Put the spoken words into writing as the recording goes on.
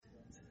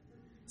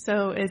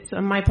So it's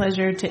my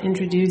pleasure to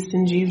introduce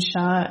Sanjeev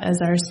Shah as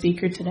our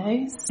speaker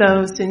today.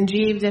 So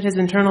Sanjeev did his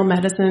internal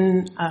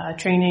medicine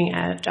training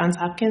at Johns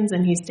Hopkins,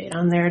 and he stayed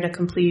on there to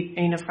complete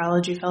a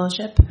nephrology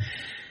fellowship.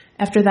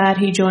 After that,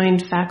 he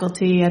joined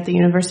faculty at the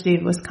University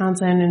of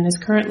Wisconsin and is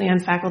currently on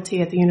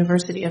faculty at the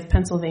University of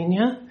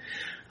Pennsylvania.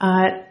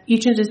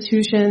 Each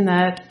institution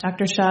that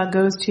Dr. Shah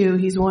goes to,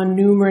 he's won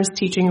numerous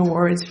teaching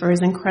awards for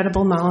his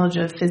incredible knowledge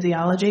of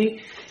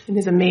physiology and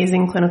his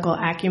amazing clinical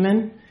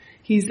acumen.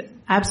 He's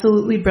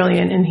absolutely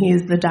brilliant, and he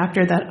is the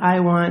doctor that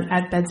I want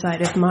at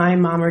bedside if my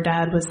mom or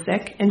dad was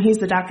sick, and he's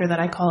the doctor that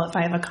I call if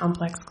I have a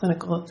complex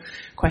clinical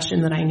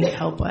question that I need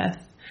help with.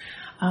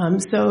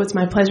 So it's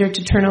my pleasure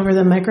to turn over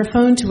the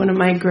microphone to one of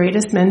my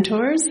greatest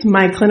mentors,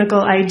 my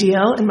clinical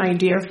ideal, and my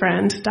dear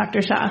friend,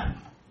 Dr. Shah.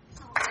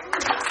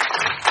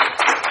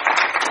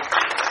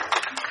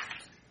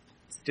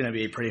 It's going to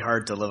be pretty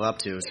hard to live up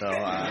to, so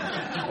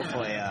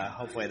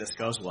hopefully this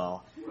goes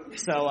well.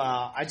 So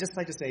I'd just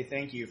like to say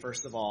thank you,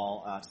 first of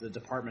all, to the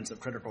Departments of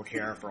Critical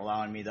Care for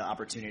allowing me the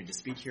opportunity to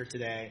speak here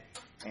today.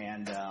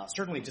 And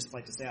certainly just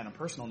like to say on a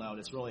personal note,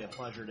 it's really a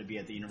pleasure to be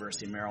at the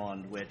University of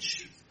Maryland,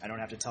 which I don't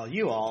have to tell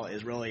you all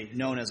is really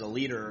known as a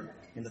leader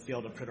in the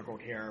field of critical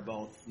care,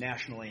 both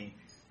nationally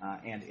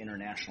and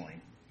internationally.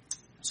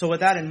 So with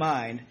that in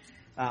mind,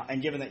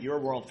 and given that you're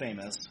world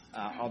famous,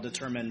 I'll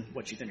determine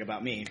what you think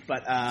about me,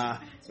 but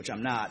which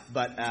I'm not.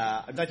 But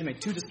I'd like to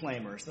make two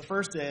disclaimers. The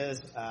first is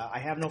I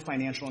have no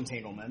financial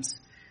entanglements.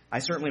 I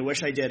certainly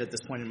wish I did at this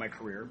point in my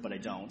career, but I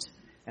don't.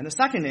 And the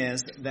second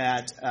is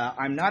that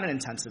I'm not an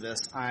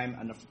intensivist.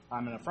 I'm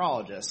a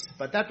nephrologist.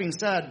 But that being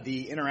said,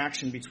 the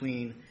interaction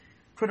between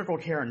critical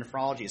care and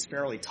nephrology is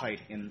fairly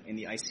tight in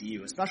the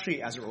ICU,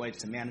 especially as it relates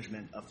to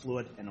management of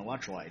fluid and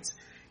electrolytes.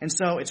 And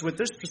so it's with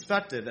this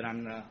perspective that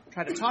I'm going to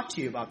try to talk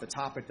to you about the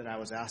topic that I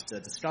was asked to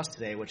discuss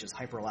today, which is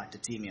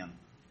hyperlactatemia,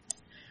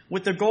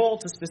 with the goal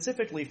to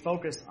specifically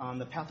focus on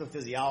the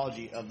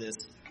pathophysiology of this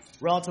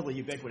relatively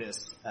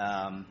ubiquitous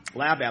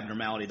lab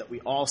abnormality that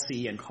we all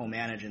see and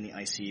co-manage in the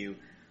ICU,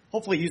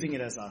 hopefully using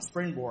it as a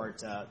springboard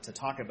to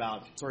talk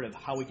about sort of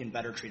how we can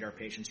better treat our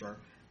patients or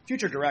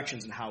future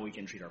directions in how we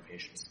can treat our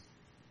patients.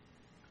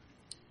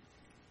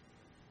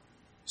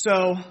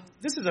 So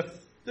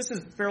this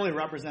is fairly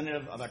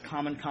representative of a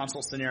common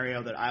consult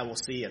scenario that I will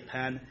see at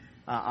Penn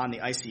on the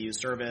ICU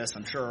service.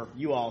 I'm sure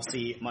you all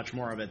see much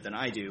more of it than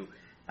I do.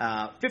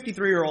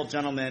 53-year-old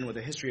gentleman with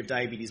a history of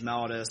diabetes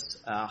mellitus,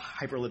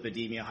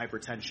 hyperlipidemia,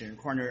 hypertension,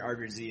 coronary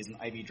artery disease, and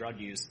IV drug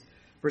use,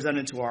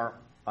 presented to our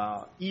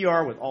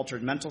ER with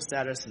altered mental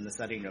status in the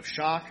setting of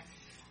shock.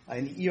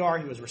 In the ER,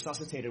 he was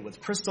resuscitated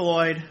with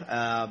crystalloid,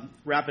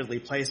 rapidly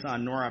placed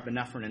on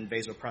norepinephrine and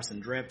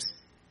vasopressin drips,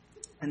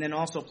 and then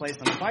also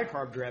placed on a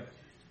bicarb drip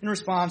in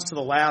response to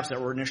the labs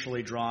that were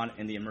initially drawn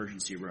in the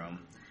emergency room.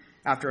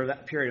 After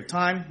that period of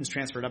time, he was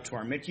transferred up to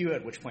our MICU,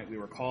 at which point we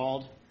were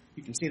called.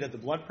 You can see that the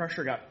blood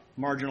pressure got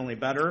marginally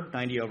better,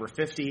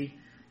 90/50.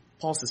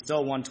 Pulse is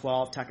still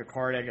 112,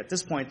 tachycardic. At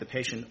this point, the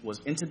patient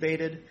was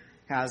intubated,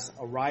 had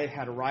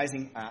a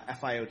rising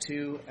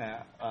FiO2,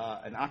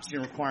 an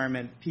oxygen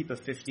requirement, PEEP of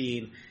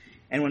 15.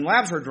 And when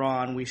labs were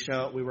drawn, we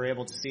were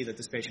able to see that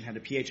this patient had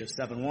a pH of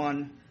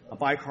 7.1, a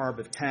bicarb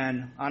of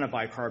 10, on a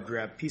bicarb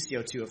drip,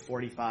 PCO2 of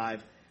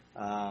 45,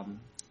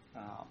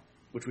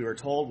 which we were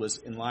told was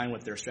in line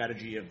with their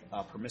strategy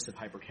of permissive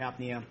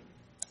hypercapnia,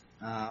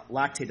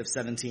 lactate of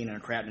 17, and a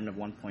creatinine of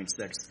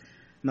 1.6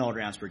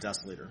 milligrams per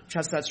deciliter.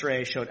 Chest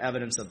X-ray showed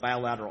evidence of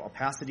bilateral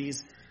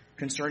opacities,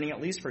 concerning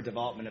at least for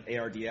development of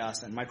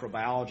ARDS, and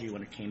microbiology,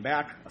 when it came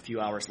back a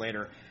few hours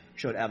later,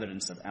 showed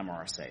evidence of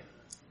MRSA.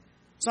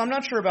 So I'm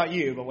not sure about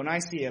you, but when I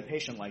see a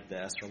patient like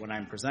this, or when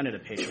I'm presented a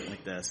patient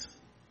like this,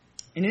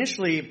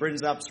 initially it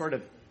brings up sort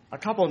of a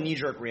couple of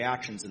knee-jerk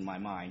reactions in my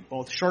mind,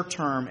 both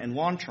short-term and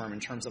long-term in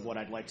terms of what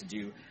I'd like to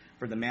do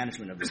for the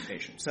management of this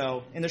patient.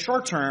 So in the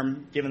short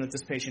term, given that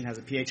this patient has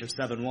a pH of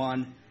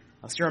 7.1,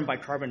 a serum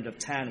bicarbonate of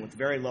 10 with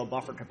very low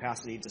buffer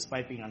capacity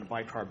despite being on a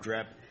bicarb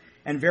drip,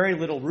 and very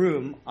little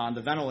room on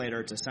the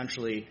ventilator to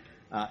essentially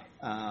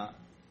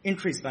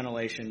increase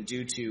ventilation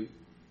due to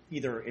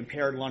either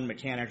impaired lung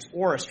mechanics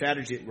or a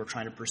strategy that we're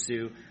trying to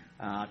pursue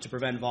to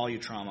prevent volume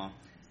trauma,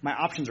 my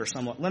options are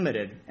somewhat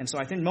limited. And so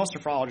I think most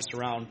nephrologists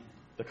around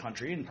the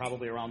country and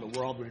probably around the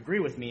world would agree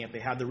with me if they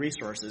had the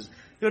resources,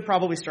 they would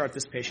probably start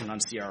this patient on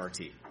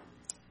CRRT.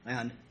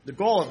 And the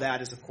goal of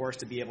that is, of course,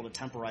 to be able to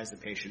temporize the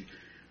patient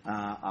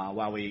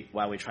while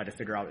we try to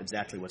figure out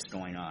exactly what's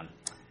going on.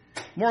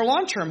 More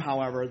long-term,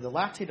 however, the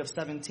lactate of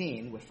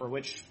 17, for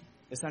which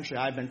essentially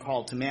I've been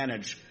called to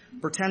manage,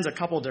 portends a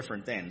couple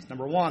different things.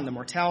 Number one, the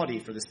mortality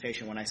for this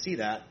patient when I see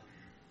that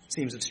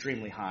seems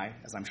extremely high,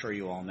 as I'm sure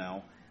you all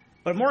know.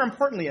 But more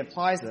importantly, it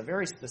applies a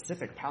very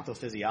specific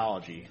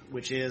pathophysiology,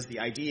 which is the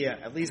idea,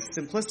 at least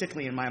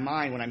simplistically in my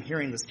mind when I'm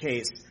hearing this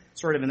case,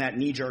 sort of in that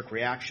knee-jerk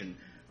reaction,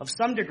 of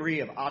some degree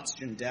of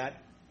oxygen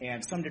debt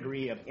and some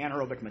degree of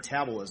anaerobic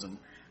metabolism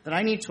that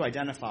I need to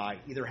identify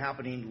either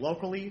happening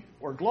locally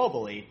or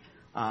globally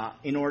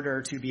in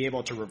order to be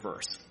able to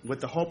reverse,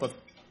 with the hope of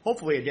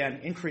hopefully,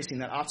 again, increasing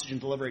that oxygen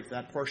delivery to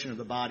that portion of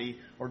the body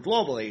or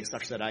globally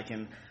such that I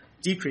can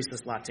decrease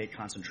this lactate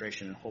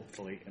concentration and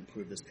hopefully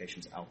improve this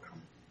patient's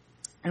outcome.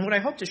 And what I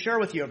hope to share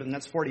with you over the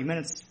next 40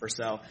 minutes or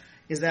so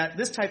is that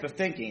this type of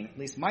thinking, at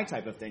least my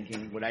type of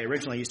thinking, what I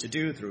originally used to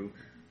do through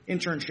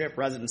internship,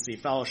 residency,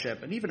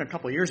 fellowship, and even a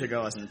couple years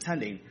ago as an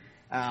attending,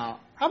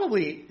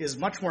 probably is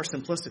much more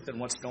simplistic than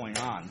what's going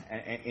on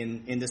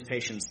in this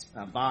patient's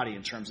body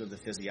in terms of the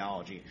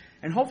physiology.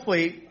 And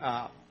hopefully,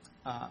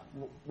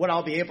 what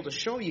I'll be able to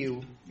show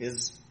you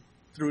is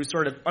through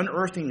sort of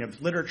unearthing of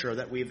literature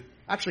that we've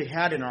actually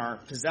had in our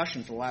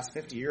possession for the last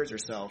 50 years or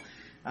so,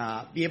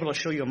 be able to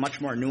show you a much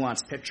more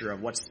nuanced picture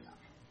of what's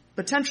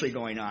potentially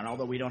going on,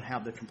 although we don't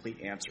have the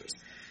complete answers.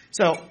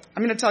 So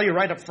I'm going to tell you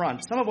right up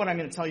front, some of what I'm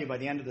going to tell you by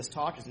the end of this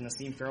talk is going to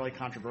seem fairly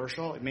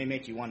controversial. It may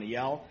make you want to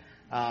yell.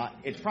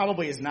 It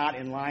probably is not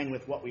in line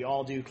with what we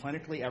all do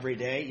clinically every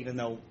day, even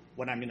though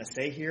what I'm going to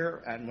say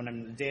here and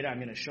the data I'm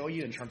going to show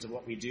you in terms of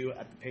what we do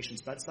at the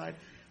patient's bedside.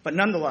 But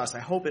nonetheless, I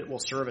hope it will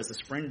serve as a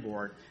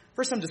springboard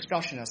for some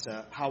discussion as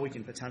to how we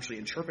can potentially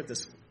interpret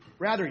this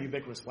rather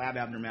ubiquitous lab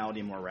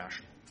abnormality more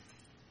rationally.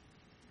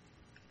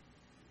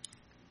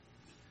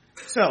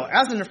 So,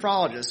 as a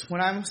nephrologist,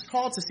 when I was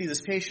called to see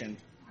this patient,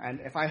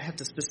 and if I had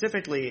to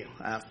specifically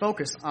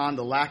focus on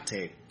the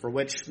lactate, for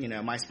which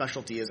my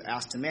specialty is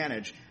asked to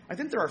manage, I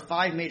think there are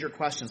 5 major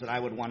questions that I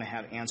would want to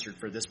have answered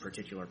for this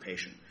particular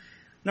patient.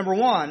 Number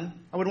one,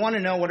 I would want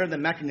to know what are the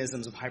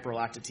mechanisms of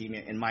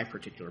hyperlactatemia in my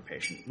particular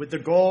patient, with the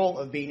goal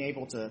of being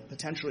able to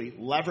potentially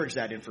leverage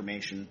that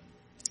information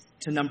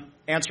to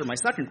answer my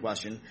second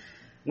question,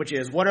 which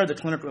is what are the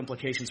clinical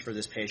implications for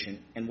this patient,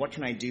 and what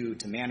can I do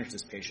to manage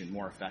this patient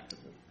more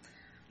effectively?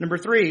 Number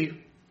 3,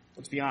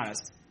 let's be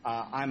honest,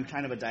 I'm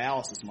kind of a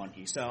dialysis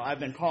monkey, so I've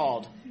been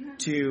called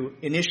to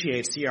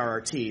initiate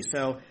CRRT.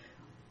 So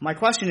my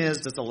question is,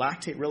 does the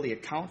lactate really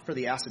account for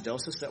the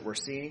acidosis that we're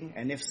seeing?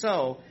 And if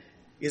so,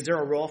 is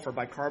there a role for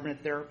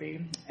bicarbonate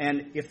therapy?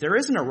 And if there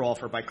isn't a role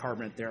for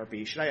bicarbonate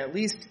therapy, should I at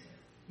least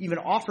even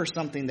offer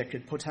something that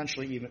could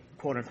potentially even,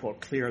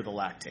 quote-unquote, clear the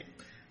lactate,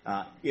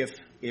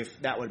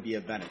 if that would be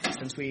a benefit?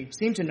 Since we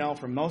seem to know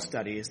from most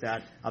studies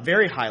that a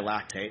very high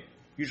lactate,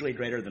 usually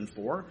greater than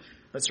 4,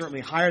 but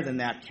certainly higher than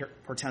that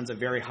portends a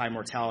very high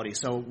mortality.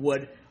 So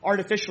would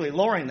artificially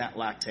lowering that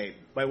lactate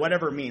by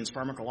whatever means,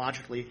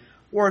 pharmacologically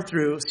or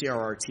through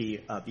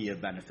CRRT, be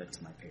of benefit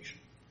to my patient?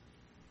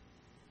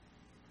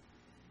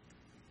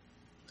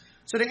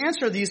 So to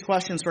answer these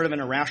questions sort of in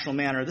a rational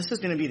manner, this is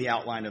going to be the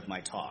outline of my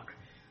talk.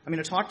 I'm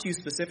going to talk to you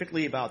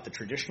specifically about the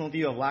traditional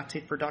view of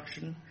lactate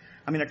production.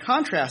 I'm going to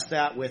contrast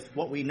that with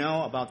what we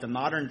know about the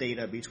modern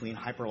data between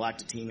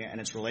hyperlactatemia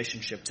and its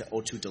relationship to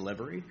O2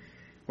 delivery.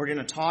 We're going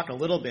to talk a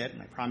little bit,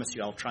 and I promise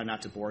you I'll try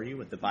not to bore you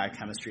with the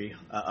biochemistry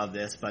of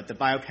this, but the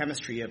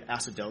biochemistry of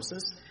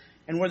acidosis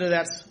and whether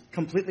that's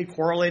completely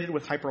correlated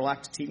with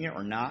hyperlactatemia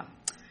or not.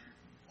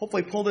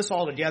 Hopefully pull this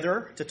all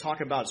together to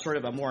talk about sort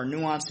of a more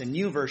nuanced and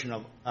new version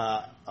of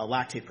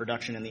lactate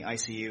production in the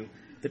ICU,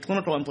 the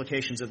clinical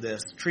implications of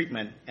this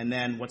treatment, and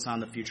then what's on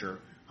the future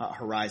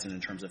horizon in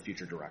terms of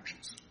future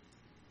directions.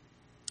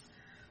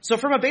 So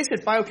from a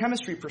basic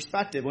biochemistry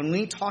perspective, when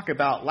we talk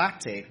about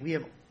lactate, we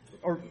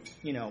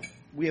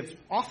have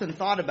often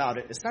thought about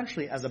it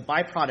essentially as a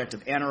byproduct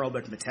of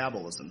anaerobic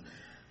metabolism,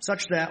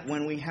 such that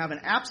when we have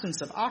an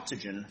absence of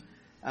oxygen,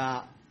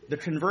 the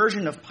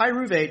conversion of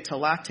pyruvate to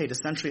lactate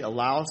essentially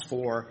allows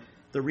for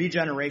the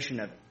regeneration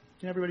of...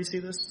 Can everybody see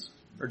this?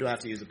 Or do I have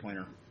to use a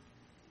pointer?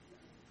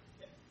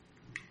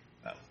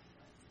 Oh.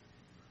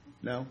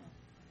 No?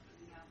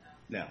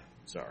 No.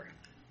 Sorry.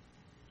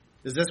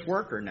 Does this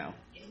work or no?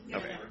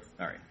 Okay.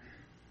 All right.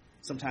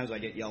 Sometimes I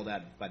get yelled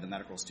at by the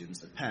medical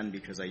students at Penn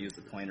because I use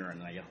the pointer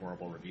and then I get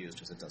horrible reviews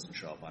because it doesn't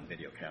show up on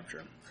video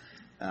capture.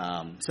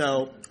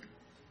 So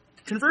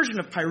conversion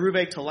of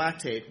pyruvate to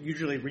lactate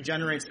usually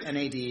regenerates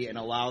NAD and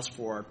allows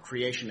for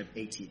creation of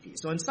ATP.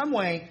 So in some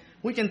way,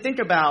 we can think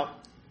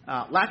about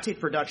lactate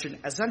production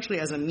essentially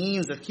as a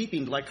means of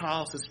keeping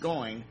glycolysis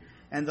going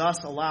and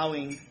thus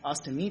allowing us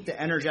to meet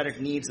the energetic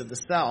needs of the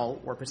cell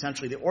or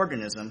potentially the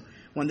organism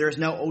when there's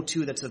no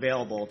O2 that's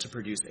available to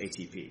produce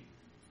ATP.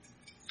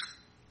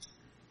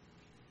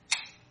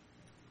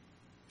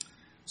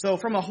 So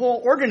from a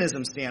whole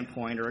organism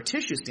standpoint or a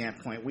tissue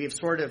standpoint, we have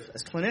sort of,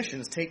 as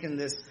clinicians, taken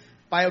this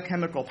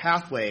biochemical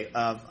pathway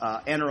of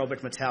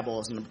anaerobic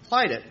metabolism and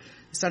applied it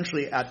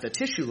essentially at the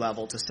tissue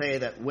level to say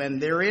that when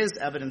there is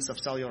evidence of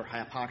cellular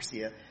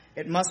hypoxia,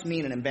 it must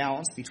mean an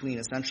imbalance between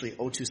essentially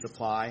O2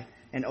 supply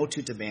and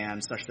O2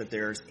 demand such that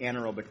there's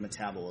anaerobic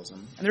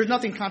metabolism. And there's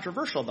nothing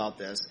controversial about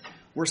this.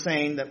 We're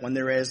saying that when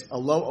there is a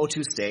low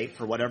O2 state,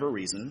 for whatever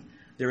reason,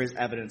 there is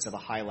evidence of a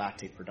high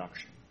lactate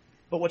production.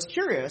 But what's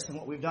curious, and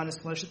what we've done as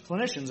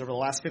clinicians over the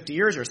last 50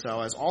 years or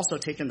so, is also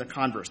taken the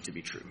converse to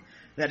be true.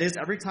 That is,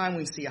 every time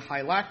we see a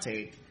high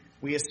lactate,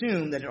 we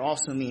assume that it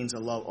also means a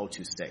low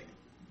O2 state.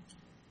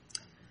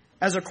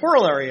 As a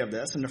corollary of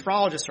this, and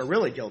nephrologists are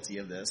really guilty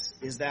of this,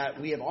 is that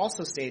we have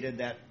also stated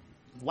that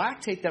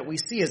lactate that we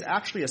see is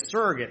actually a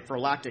surrogate for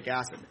lactic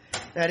acid.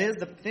 That is,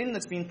 the thing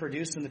that's being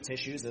produced in the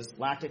tissues is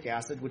lactic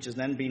acid, which is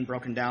then being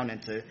broken down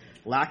into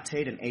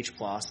lactate and H+.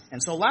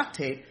 And so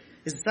lactate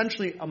is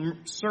essentially a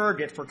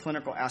surrogate for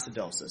clinical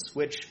acidosis,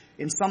 which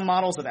in some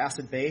models of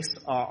acid base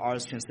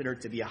is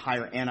considered to be a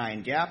higher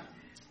anion gap,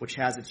 which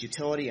has its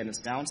utility and its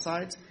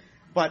downsides.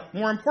 But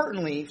more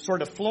importantly,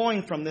 sort of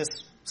flowing from this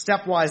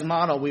stepwise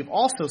model, we've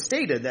also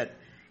stated that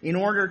in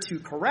order to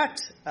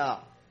correct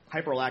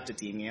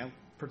hyperlactatemia,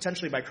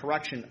 potentially by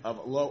correction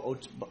of low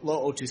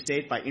O2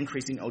 state by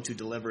increasing O2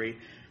 delivery,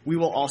 we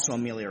will also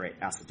ameliorate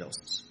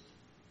acidosis.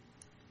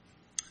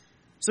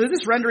 So is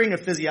this rendering of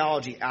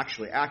physiology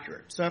actually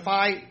accurate? So if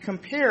I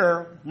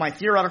compare my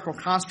theoretical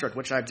construct,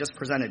 which I've just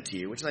presented to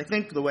you, which is I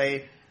think the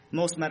way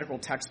most medical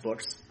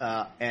textbooks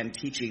and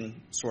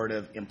teaching sort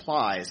of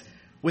implies,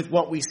 with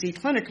what we see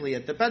clinically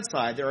at the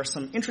bedside, there are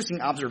some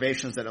interesting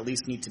observations that at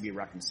least need to be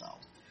reconciled.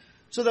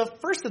 So the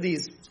first of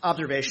these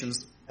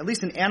observations, at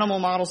least in animal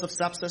models of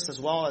sepsis as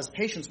well as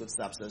patients with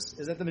sepsis,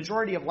 is that the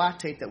majority of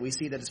lactate that we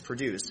see that is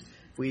produced,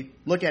 if we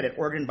look at it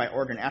organ by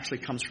organ, actually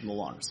comes from the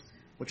lungs,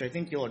 which I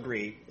think you'll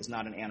agree is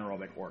not an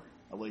anaerobic organ.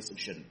 At least it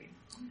shouldn't be.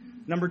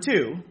 Number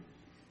two,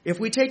 if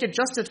we take it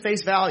just at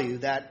face value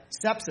that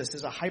sepsis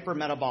is a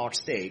hypermetabolic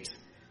state,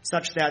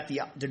 such that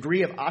the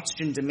degree of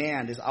oxygen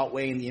demand is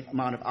outweighing the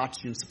amount of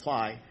oxygen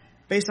supply,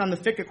 based on the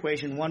Fick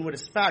equation, one would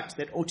expect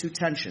that O2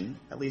 tension,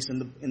 at least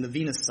in the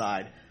venous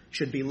side,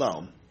 should be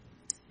low.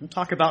 We'll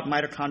talk about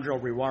mitochondrial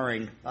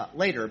rewiring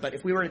later, but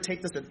if we were to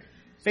take this at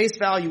face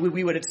value,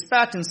 we would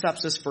expect in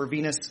sepsis for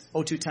venous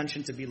O2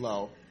 tension to be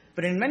low.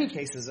 But in many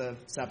cases of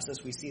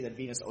sepsis, we see that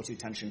venous O2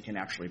 tension can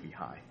actually be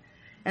high.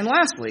 And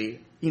lastly,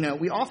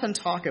 we often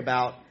talk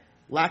about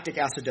lactic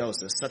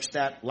acidosis, such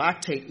that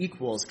lactate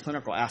equals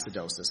clinical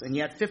acidosis, and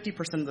yet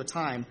 50% of the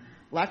time,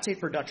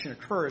 lactate production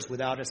occurs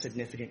without a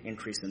significant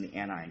increase in the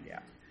anion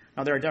gap.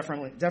 Now, there are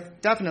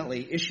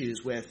definitely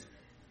issues with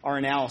our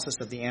analysis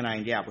of the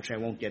anion gap, which I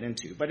won't get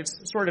into, but it's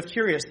sort of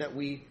curious that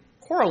we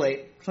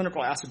correlate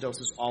clinical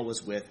acidosis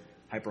always with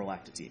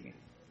hyperlactatemia.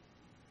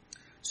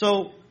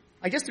 So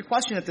I guess the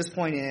question at this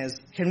point is,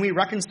 can we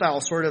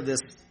reconcile sort of this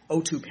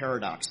O2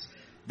 paradox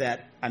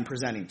that I'm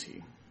presenting to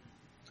you?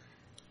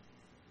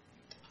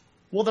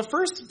 Well, the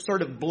first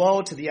sort of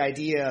blow to the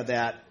idea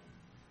that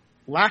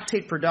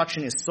lactate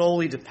production is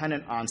solely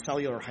dependent on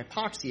cellular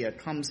hypoxia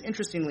comes,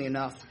 interestingly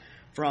enough,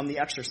 from the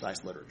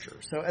exercise literature.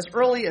 So as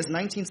early as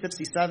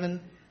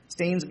 1967,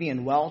 Stainsby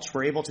and Welch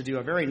were able to do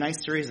a very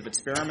nice series of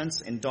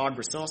experiments in dog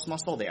gracilis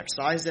muscle. They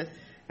excised it,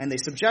 and they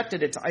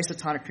subjected it to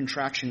isotonic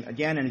contraction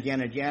again and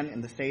again and again in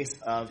the face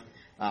of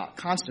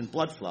constant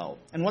blood flow.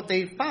 And what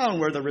they found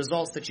were the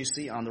results that you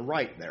see on the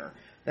right there.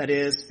 That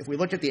is, if we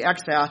look at the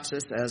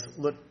x-axis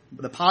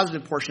the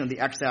positive portion of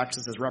the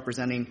x-axis as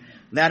representing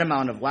that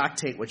amount of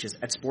lactate which is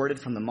exported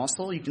from the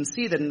muscle, you can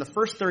see that in the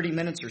first 30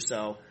 minutes or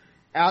so,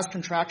 as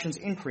contractions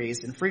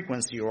increase in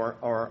frequency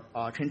or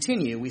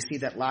continue, we see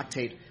that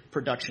lactate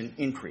production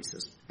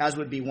increases, as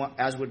would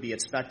be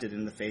expected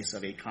in the face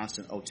of a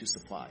constant O2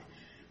 supply.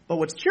 But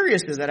what's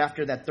curious is that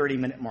after that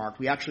 30-minute mark,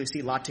 we actually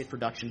see lactate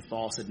production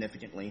fall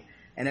significantly,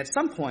 and at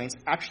some points,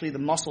 actually the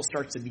muscle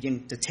starts to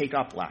begin to take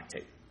up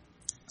lactate,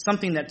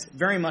 something that's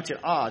very much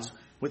at odds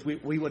with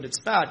what we would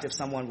expect if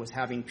someone was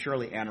having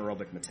purely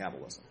anaerobic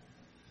metabolism.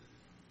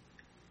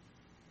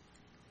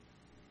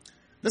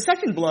 The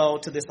second blow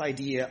to this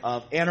idea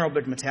of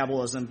anaerobic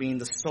metabolism being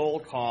the sole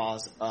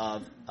cause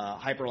of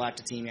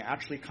hyperlactatemia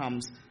actually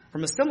comes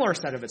from a similar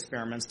set of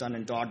experiments done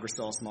in dog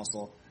gracilis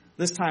muscle,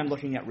 this time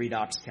looking at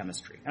redox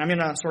chemistry. And I'm going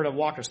to sort of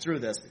walk us through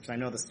this because I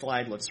know the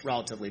slide looks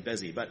relatively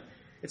busy, but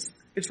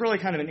it's really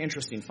kind of an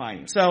interesting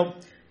finding. So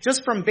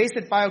just from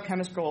basic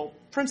biochemical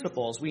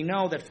principles, we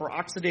know that for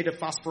oxidative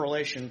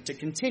phosphorylation to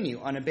continue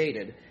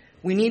unabated,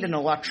 we need an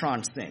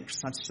electron sink,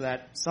 such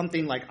that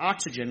something like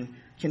oxygen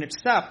can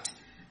accept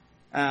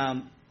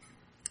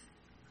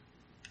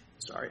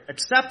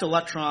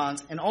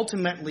electrons and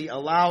ultimately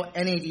allow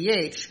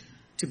NADH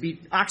to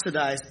be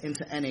oxidized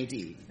into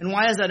NAD. And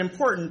why is that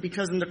important?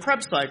 Because in the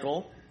Krebs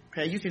cycle,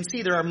 you can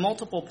see there are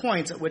multiple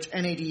points at which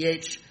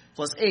NADH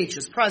plus H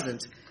is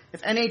present.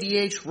 If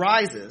NADH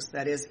rises,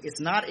 that is, it's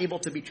not able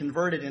to be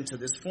converted into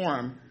this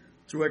form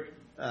through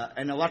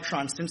an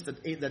electron sink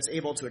that's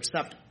able to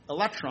accept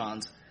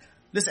electrons,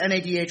 this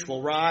NADH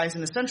will rise,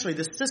 and essentially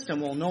this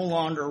system will no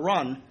longer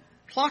run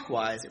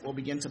clockwise. It will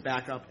begin to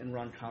back up and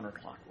run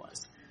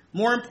counterclockwise.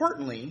 More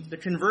importantly, the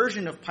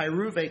conversion of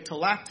pyruvate to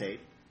lactate,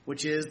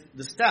 which is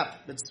the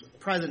step that's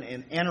present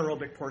in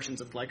anaerobic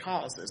portions of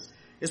glycolysis,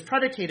 is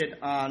predicated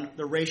on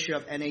the ratio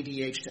of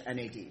NADH to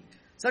NAD,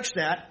 such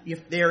that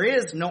if there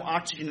is no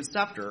oxygen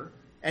acceptor,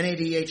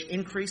 NADH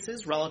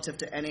increases relative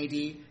to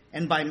NAD,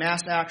 and by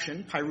mass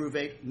action,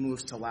 pyruvate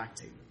moves to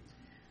lactate.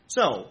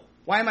 So,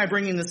 why am I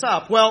bringing this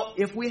up? Well,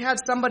 if we had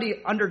somebody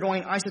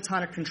undergoing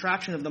isotonic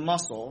contraction of the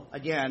muscle,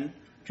 again,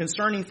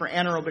 concerning for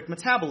anaerobic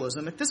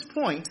metabolism, at this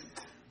point,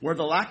 where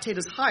the lactate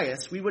is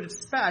highest, we would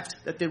expect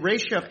that the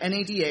ratio of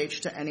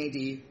NADH to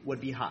NAD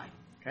would be high.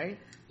 Okay?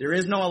 There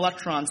is no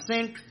electron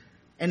sink.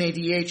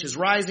 NADH is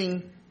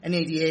rising.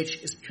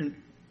 NADH is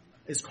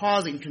is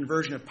causing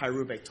conversion of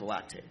pyruvate to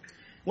lactate.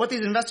 What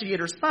these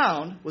investigators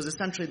found was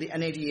essentially the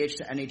NADH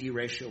to NAD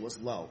ratio was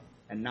low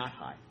and not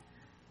high.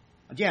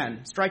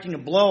 Again, striking a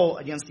blow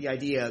against the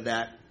idea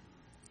that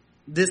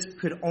this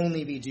could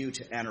only be due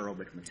to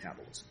anaerobic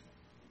metabolism.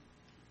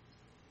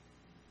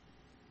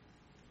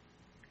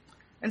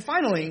 And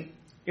finally,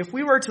 if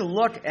we were to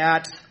look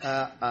at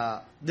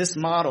this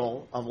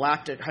model of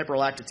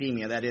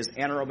hyperlactatemia, that is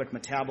anaerobic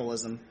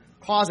metabolism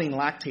causing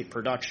lactate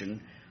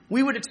production,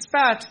 we would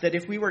expect that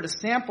if we were to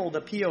sample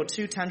the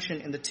PO2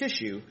 tension in the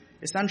tissue,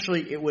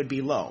 essentially it would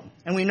be low.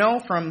 And we know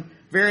from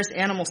various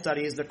animal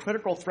studies the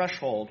critical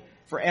threshold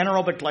for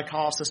anaerobic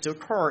glycolysis to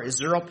occur is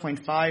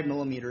 0.5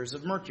 millimeters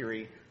of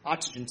mercury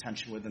oxygen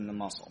tension within the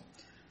muscle.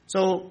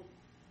 So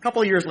a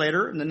couple of years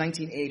later, in the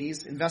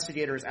 1980s,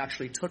 investigators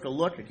actually took a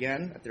look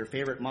again at their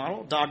favorite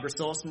model, dog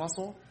gracilis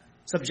muscle,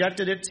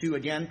 subjected it to,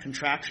 again,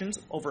 contractions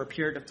over a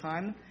period of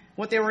time.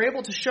 What they were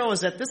able to show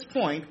is at this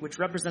point, which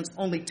represents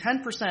only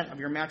 10% of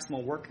your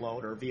maximal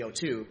workload, or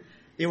VO2,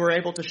 they were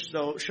able to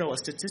show a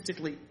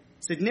statistically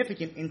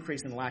significant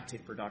increase in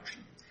lactate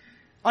production.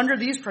 Under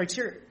these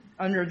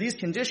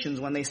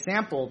conditions, when they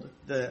sampled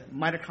the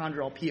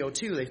mitochondrial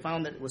PO2, they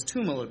found that it was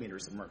 2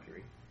 millimeters of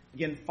mercury.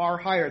 Again, far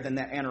higher than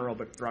that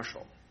anaerobic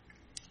threshold.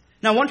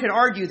 Now, one could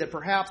argue that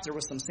perhaps there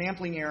was some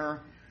sampling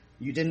error.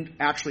 You didn't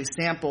actually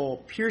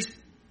sample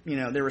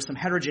there was some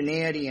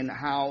heterogeneity in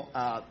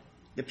how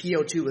the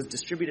PO2 was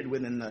distributed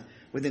within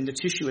the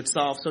tissue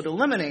itself. So to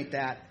eliminate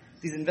that,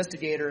 these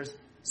investigators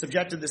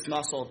subjected this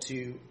muscle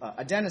to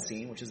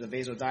adenosine, which is a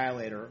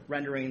vasodilator,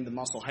 rendering the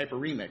muscle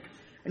hyperemic.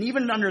 And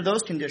even under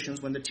those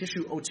conditions, when the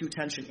tissue O2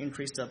 tension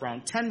increased to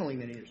around 10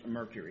 millimeters of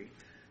mercury,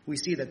 we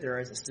see that there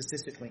is a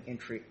statistically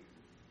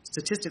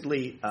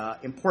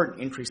important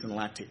increase in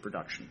lactate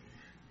production.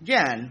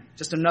 Again,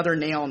 just another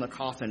nail in the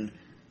coffin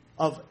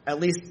of at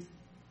least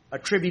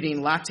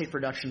attributing lactate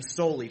production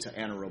solely to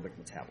anaerobic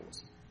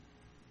metabolism.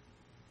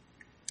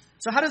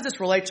 So how does this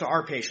relate to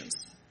our patients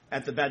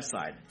at the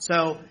bedside?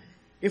 So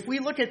if we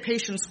look at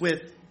patients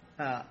with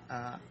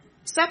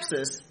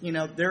sepsis,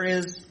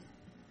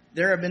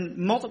 there have been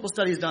multiple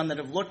studies done that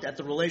have looked at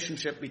the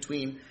relationship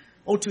between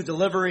O2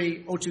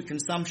 delivery, O2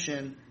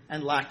 consumption,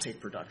 and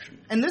lactate production.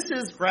 And this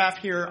graph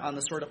here on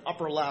the sort of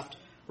upper left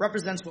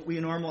represents what we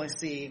normally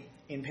see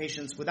in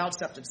patients without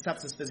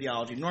sepsis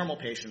physiology, normal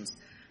patients.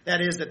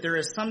 That is that there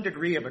is some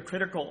degree of a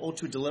critical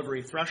O2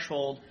 delivery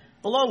threshold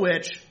below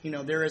which,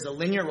 there is a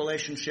linear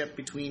relationship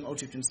between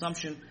O2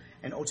 consumption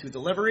and O2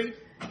 delivery,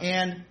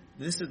 and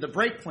this is the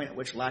break point at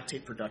which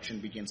lactate production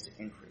begins to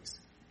increase.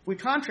 If we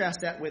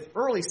contrast that with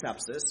early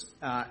sepsis,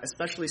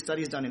 especially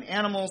studies done in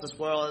animals as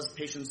well as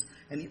patients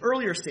in the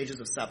earlier stages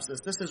of sepsis,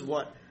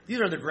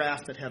 these are the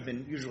graphs that have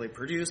been usually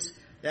produced.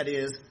 That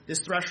is, this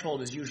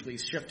threshold is usually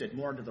shifted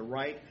more to the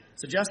right,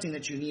 suggesting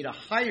that you need a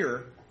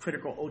higher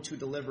critical O2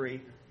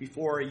 delivery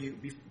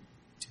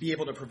to be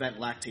able to prevent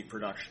lactate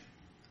production.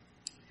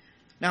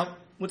 Now,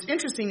 what's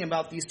interesting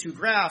about these two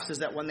graphs is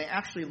that when they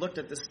actually looked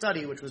at this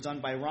study, which was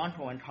done by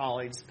Ronco and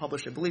colleagues,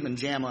 published, I believe, in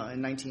JAMA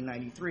in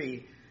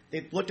 1993,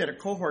 they looked at a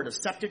cohort of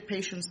septic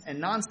patients and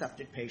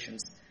non-septic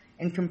patients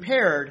and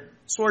compared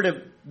sort of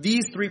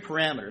these three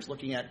parameters,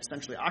 looking at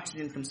essentially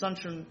oxygen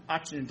consumption,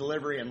 oxygen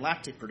delivery, and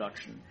lactate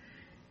production,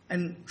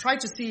 and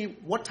tried to see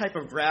what type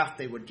of graph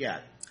they would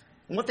get.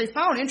 And what they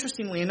found,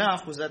 interestingly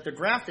enough, was that the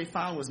graph they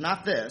found was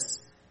not this,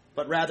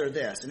 but rather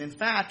this. And in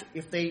fact,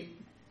 if they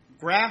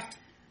graphed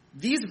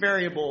these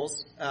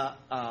variables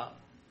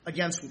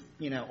against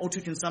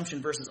O2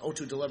 consumption versus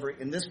O2 delivery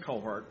in this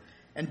cohort,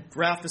 and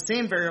graph the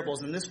same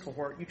variables in this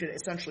cohort, you could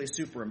essentially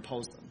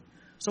superimpose them.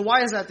 So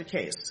why is that the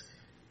case?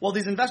 Well,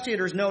 these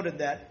investigators noted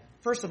that,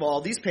 first of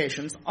all, these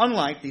patients,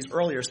 unlike these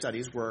earlier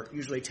studies, were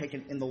usually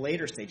taken in the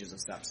later stages of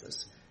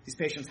sepsis. These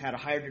patients had a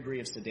higher degree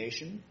of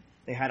sedation.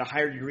 They had a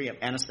higher degree of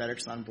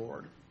anesthetics on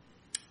board.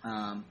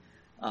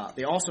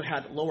 They also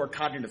had lower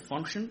cognitive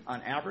function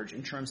on average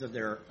in terms of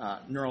their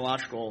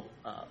neurological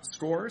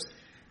scores.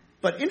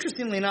 But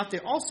interestingly enough, they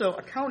also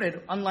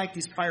accounted, unlike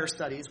these prior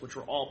studies, which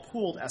were all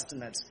pooled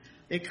estimates,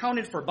 they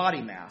accounted for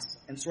body mass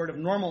and sort of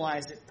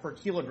normalized it per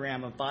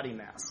kilogram of body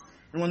mass.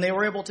 And when they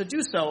were able to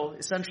do so,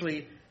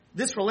 essentially,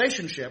 this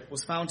relationship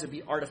was found to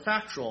be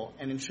artifactual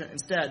and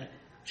instead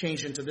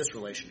changed into this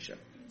relationship,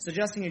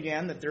 suggesting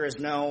again that there is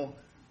no,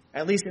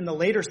 at least in the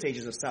later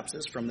stages of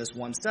sepsis from this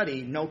one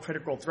study, no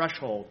critical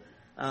threshold,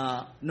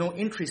 no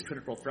increased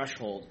critical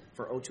threshold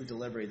for O2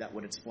 delivery that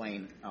would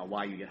explain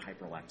why you get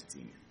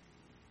hyperlactatemia.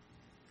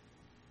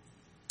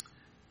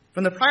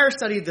 From the prior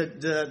study,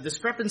 the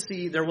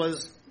discrepancy, there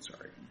was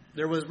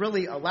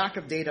really a lack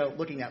of data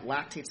looking at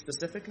lactate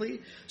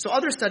specifically. So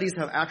other studies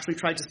have actually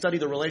tried to study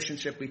the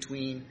relationship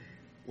between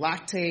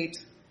lactate,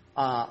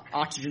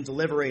 oxygen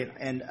delivery,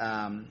 and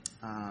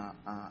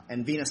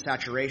venous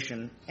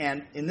saturation.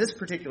 And in this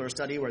particular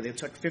study, where they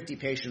took 50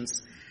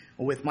 patients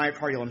with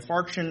myocardial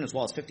infarction as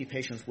well as 50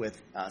 patients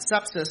with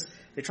sepsis,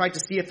 they tried to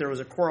see if there was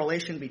a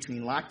correlation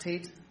between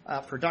lactate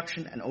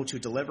production and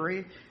O2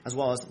 delivery, as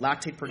well as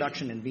lactate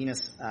production and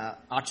venous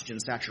oxygen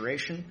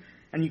saturation.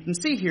 And you can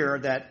see here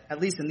that, at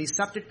least in these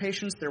septic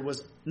patients, there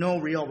was no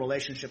real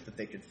relationship that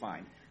they could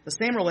find. The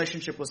same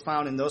relationship was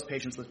found in those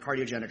patients with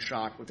cardiogenic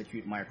shock with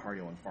acute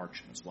myocardial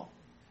infarction as well.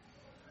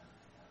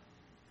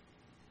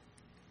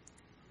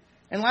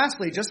 And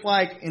lastly, just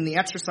like in the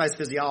exercise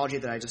physiology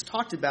that I just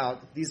talked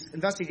about, these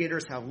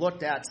investigators have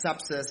looked at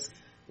sepsis,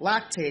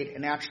 lactate,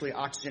 and actually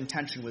oxygen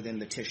tension within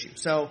the tissue.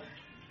 So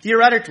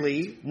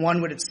theoretically,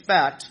 one would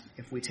expect,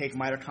 if we take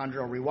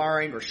mitochondrial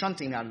rewiring or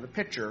shunting out of the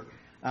picture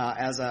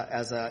as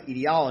a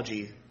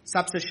etiology,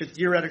 sepsis should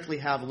theoretically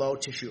have low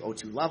tissue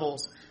O2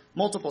 levels.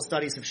 Multiple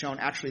studies have shown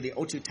actually the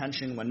O2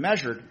 tension when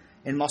measured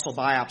in muscle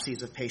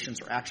biopsies of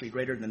patients are actually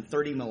greater than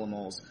 30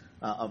 millimoles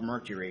of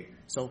mercury.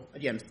 So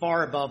again,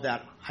 far above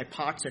that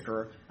hypoxic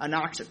or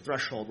anoxic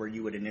threshold where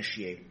you would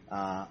initiate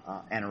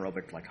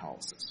anaerobic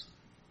glycolysis.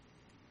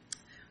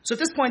 So at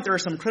this point, there are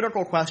some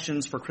critical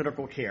questions for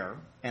critical care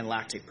and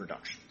lactate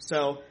production.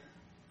 So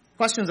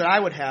questions that I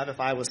would have if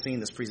I was seeing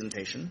this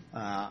presentation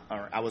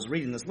or I was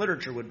reading this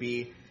literature would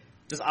be,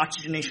 does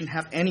oxygenation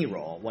have any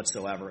role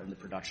whatsoever in the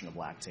production of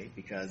lactate?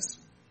 Because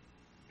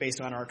based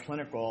on our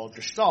clinical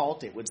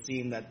gestalt, it would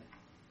seem that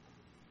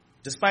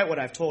despite what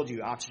I've told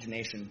you,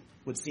 oxygenation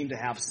would seem to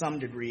have some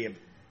degree of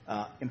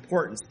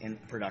importance in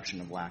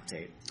production of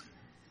lactate.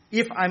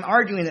 If I'm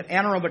arguing that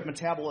anaerobic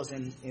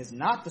metabolism is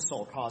not the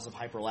sole cause of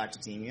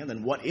hyperlactatemia,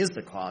 then what is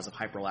the cause of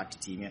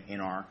hyperlactatemia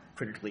in our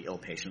critically ill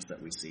patients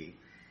that we see?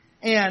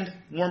 And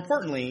more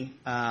importantly,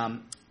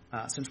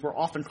 since we're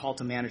often called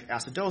to manage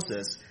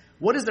acidosis,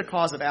 what is the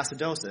cause of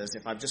acidosis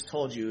if I've just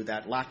told you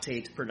that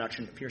lactate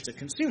production appears to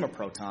consume a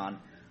proton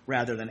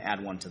rather than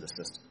add one to the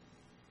system?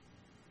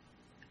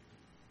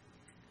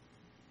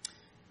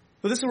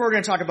 So this is where we're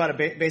going to talk about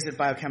basic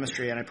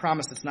biochemistry, and I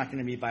promise it's not going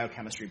to be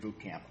biochemistry boot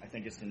camp. I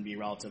think it's going to be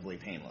relatively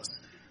painless.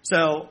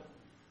 So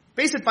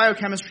basic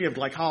biochemistry of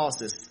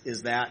glycolysis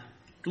is that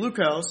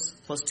glucose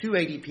plus 2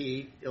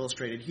 ADP,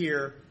 illustrated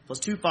here, plus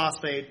 2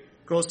 phosphate,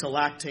 goes to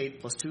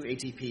lactate plus 2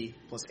 ATP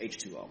plus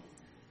H2O.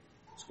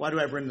 So why do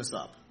I bring this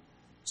up?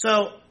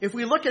 So if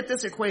we look at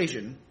this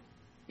equation,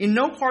 in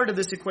no part of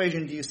this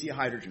equation do you see a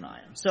hydrogen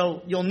ion.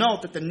 So you'll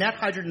note that the net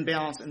hydrogen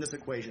balance in this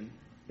equation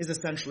is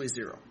essentially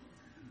 0.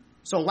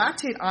 So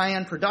lactate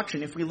ion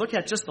production, if we look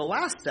at just the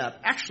last step,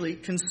 actually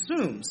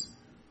consumes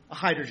a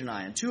hydrogen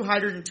ion. 2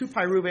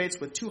 pyruvates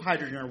with 2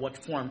 hydrogen are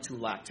what form 2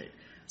 lactate.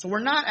 So we're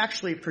not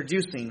actually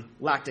producing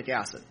lactic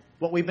acid.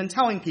 What we've been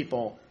telling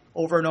people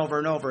over and over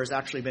and over has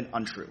actually been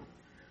untrue.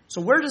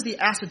 So where does the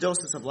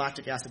acidosis of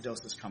lactic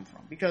acidosis come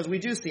from? Because we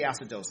do see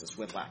acidosis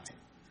with lactate.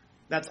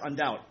 That's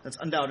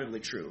undoubtedly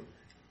true.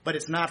 But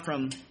it's not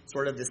from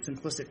sort of this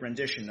simplistic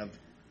rendition of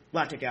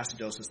lactic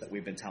acidosis that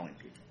we've been telling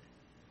people.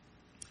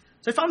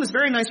 So I found this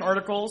very nice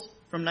article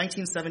from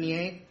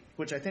 1978,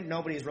 which I think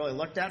nobody's really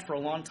looked at for a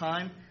long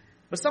time.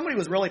 But somebody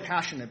was really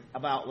passionate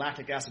about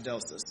lactic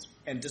acidosis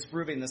and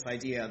disproving this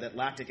idea that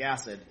lactic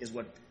acid is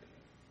what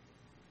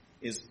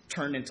is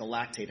turned into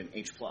lactate and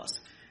H+.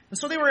 And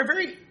so they were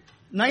very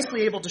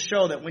nicely able to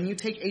show that when you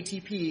take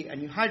ATP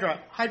and you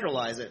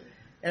hydrolyze it,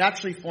 it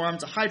actually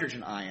forms a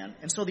hydrogen ion.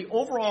 And so the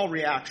overall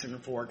reaction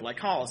for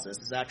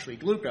glycolysis is actually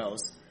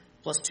glucose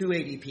plus 2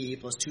 ADP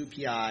plus 2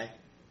 PI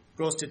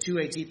goes to 2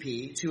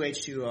 ATP, 2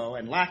 H2O,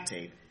 and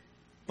lactate.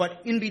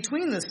 But in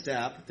between this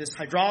step, this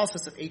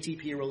hydrolysis of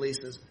ATP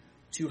releases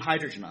 2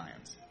 hydrogen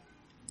ions.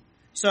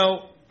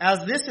 So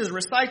as this is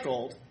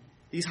recycled,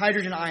 these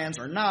hydrogen ions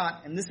are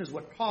not, and this is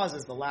what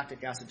causes the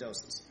lactic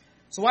acidosis.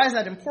 So why is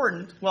that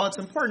important? Well, it's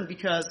important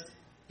because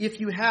if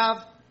you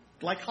have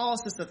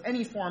glycolysis of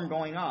any form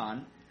going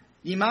on,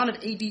 the amount of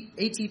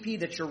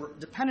ATP that you're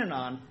dependent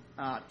on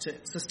to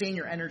sustain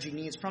your energy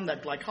needs from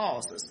that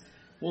glycolysis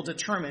will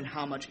determine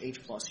how much H+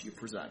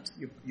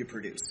 you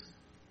produce.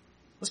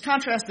 Let's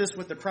contrast this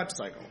with the Krebs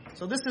cycle.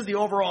 So this is the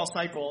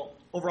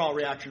overall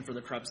reaction for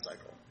the Krebs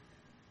cycle.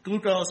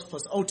 Glucose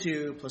plus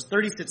O2 plus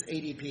 36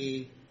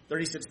 ADP,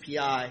 36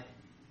 PI,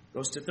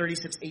 goes to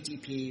 36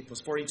 ATP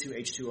plus 42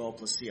 H2O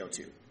plus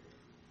CO2.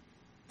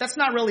 That's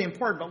not really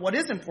important, but what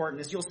is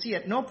important is you'll see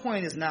at no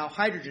point is now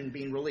hydrogen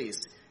being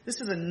released. This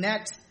is a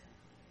net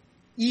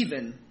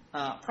even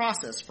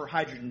process for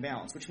hydrogen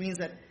balance, which means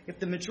that if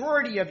the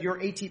majority of your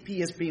ATP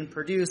is being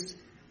produced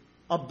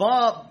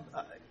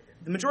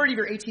the majority of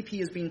your ATP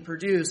is being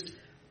produced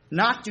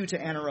not due to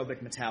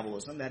anaerobic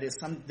metabolism, that is,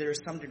 there's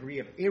some degree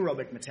of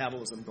aerobic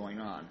metabolism going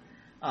on,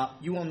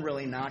 you will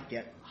really not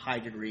get a high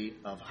degree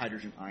of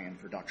hydrogen ion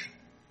production.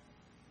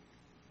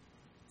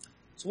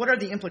 So what are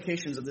the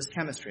implications of this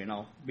chemistry? And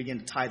I'll begin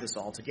to tie this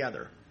all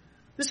together.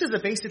 This is the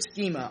basic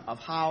schema of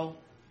how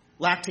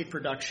lactate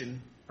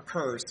production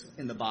occurs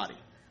in the body.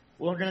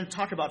 We're going to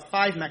talk about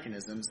 5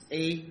 mechanisms,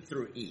 A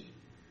through E.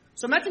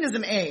 So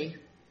mechanism A,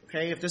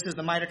 okay, if this is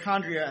the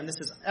mitochondria and this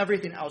is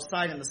everything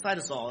outside in the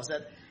cytosol, is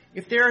that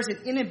if there is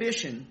an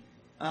inhibition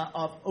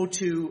of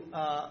O2,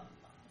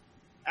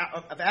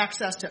 of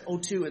access to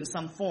O2 in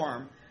some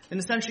form, then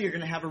essentially you're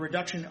going to have a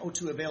reduction in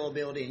O2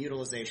 availability and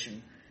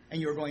utilization,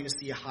 and you're going to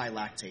see a high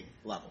lactate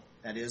level.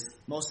 That is,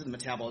 most of the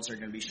metabolites are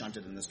going to be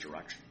shunted in this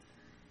direction.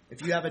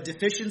 If you have a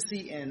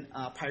deficiency in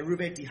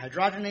pyruvate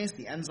dehydrogenase,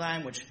 the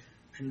enzyme which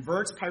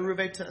converts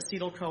pyruvate to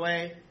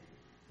acetyl-CoA,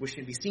 which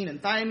can be seen in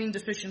thiamine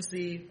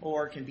deficiency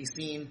or can be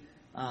seen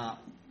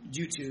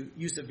due to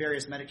use of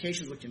various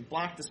medications which can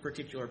block this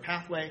particular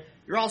pathway,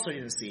 you're also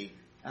going to see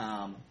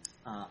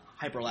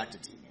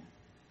hyperlactatemia.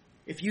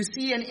 If you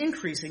see an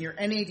increase in your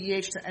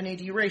NADH to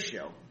NAD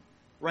ratio,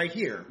 right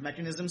here,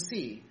 mechanism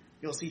C,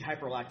 you'll see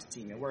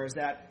hyperlactatemia. Whereas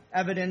that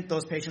evident,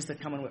 those patients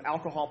that come in with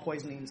alcohol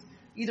poisonings,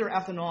 either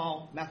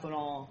ethanol,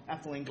 methanol,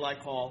 ethylene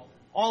glycol,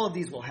 all of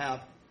these will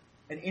have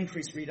an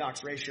increased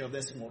redox ratio of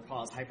this and will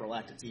cause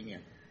hyperlactatemia.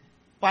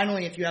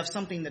 Finally, if you have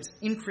something that's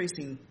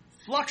increasing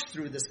flux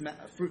through this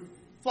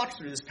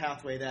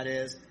pathway, that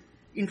is,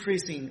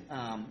 increasing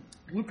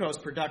glucose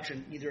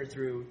production either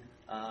through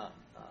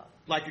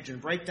glycogen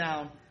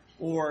breakdown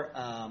or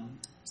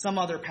some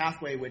other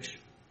pathway which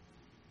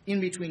in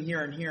between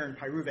here and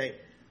pyruvate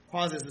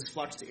causes this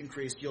flux to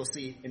increase, you'll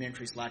see an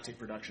increased lactate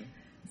production.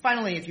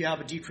 Finally, if you have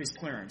a decreased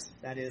clearance,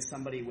 that is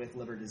somebody with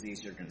liver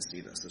disease, you're going to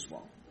see this as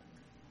well.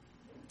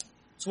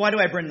 So why do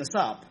I bring this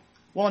up?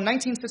 Well, in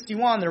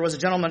 1961, there was a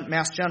gentleman at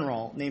Mass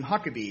General named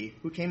Huckabee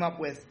who came up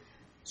with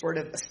sort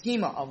of a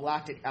schema of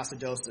lactic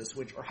acidosis,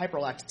 or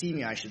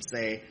hyperlactatemia, I should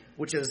say,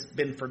 which has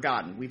been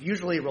forgotten. We've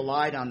usually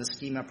relied on the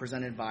schema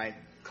presented by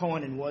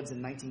Cohen and Woods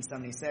in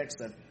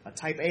 1976 of a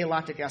type A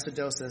lactic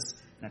acidosis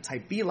and a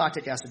type B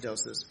lactic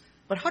acidosis.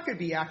 But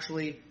Huckabee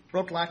actually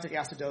broke lactic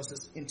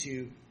acidosis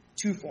into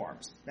two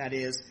forms. That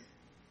is,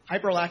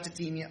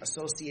 hyperlactatemia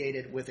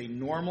associated with a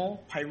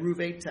normal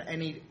pyruvate to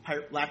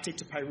lactate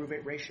to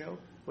pyruvate ratio,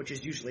 which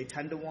is usually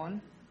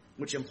 10-to-1,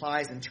 which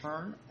implies in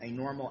turn a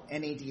normal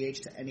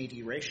NADH to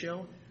NAD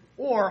ratio,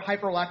 or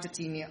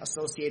hyperlactatemia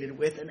associated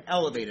with an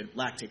elevated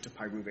lactate to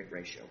pyruvate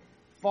ratio,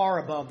 far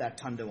above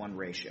that 10-to-1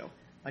 ratio,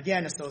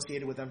 again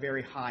associated with a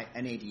very high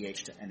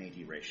NADH to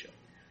NAD ratio.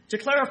 To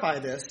clarify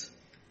this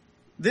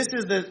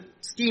is the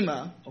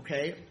schema,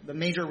 okay, the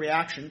major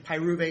reaction,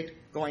 pyruvate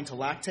going to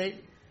lactate.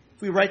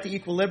 If we write the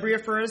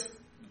equilibria first,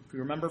 if we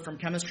remember from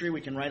chemistry,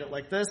 we can write it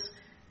like this.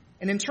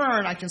 And in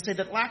turn, I can say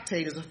that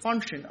lactate is a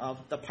function of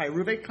the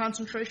pyruvate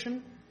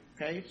concentration,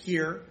 okay,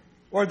 here,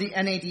 or the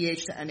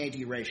NADH to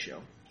NAD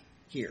ratio,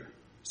 here.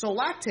 So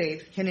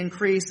lactate can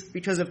increase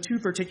because of two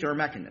particular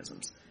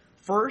mechanisms.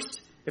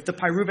 First, if the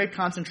pyruvate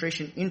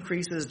concentration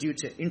increases due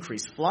to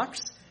increased flux,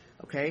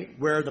 okay,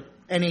 where the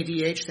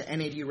NADH to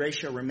NAD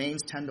ratio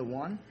remains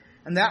 10-to-1,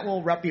 and that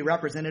will be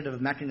representative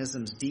of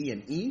mechanisms D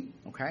and E,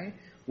 okay?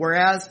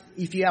 Whereas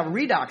if you have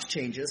redox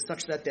changes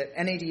such that the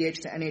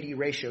NADH to NAD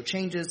ratio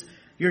changes,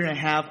 you're going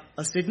to have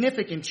a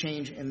significant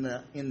change in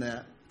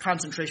the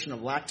concentration of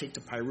lactate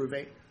to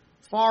pyruvate,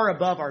 far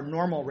above our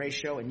normal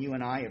ratio in you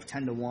and I of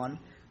 10-to-1,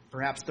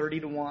 perhaps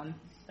 30-to-1,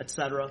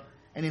 etc.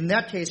 And in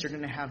that case, you're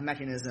going to have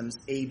mechanisms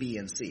A, B,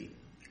 and C.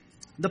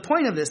 The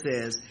point of this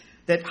is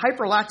that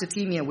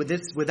hyperlactatemia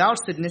without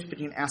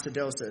significant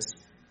acidosis,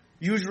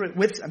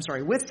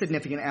 with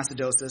significant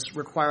acidosis,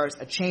 requires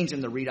a change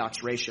in the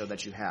redox ratio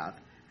that you have,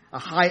 a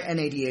high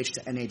NADH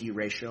to NAD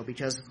ratio,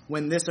 because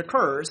when this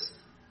occurs,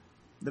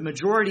 the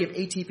majority of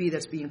ATP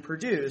that's being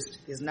produced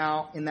is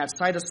now in that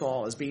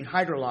cytosol is being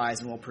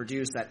hydrolyzed and will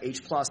produce that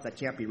H+ that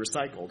can't be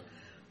recycled.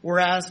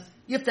 Whereas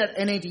if that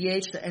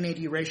NADH to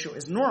NAD ratio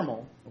is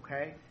normal,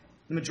 okay,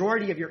 the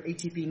majority of your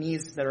ATP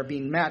needs that are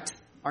being met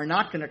are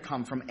not going to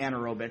come from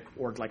anaerobic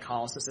or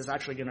glycolysis. It's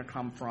actually going to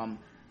come from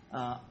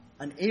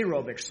an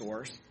aerobic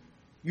source,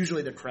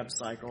 usually the Krebs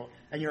cycle,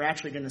 and you're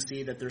actually going to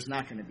see that there's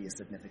not going to be a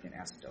significant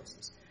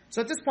acidosis.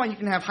 So at this point, you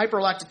can have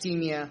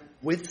hyperlactatemia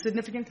with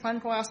significant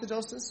clinical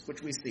acidosis,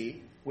 which we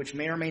see, which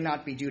may or may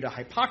not be due to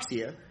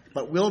hypoxia,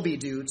 but will be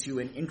due to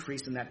an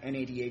increase in that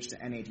NADH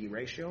to NAD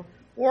ratio.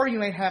 Or you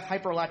may have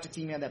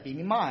hyperlactatemia that be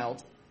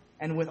mild,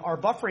 and with our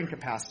buffering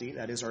capacity,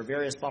 that is our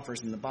various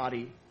buffers in the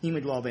body,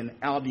 hemoglobin,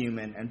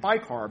 albumin, and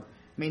bicarb,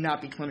 may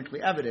not be clinically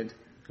evident,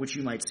 which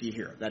you might see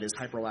here. That is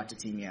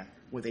hyperlactatemia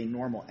with a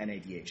normal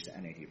NADH to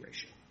NAD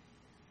ratio.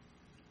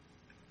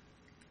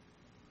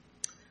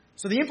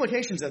 So the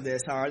implications of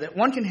this are that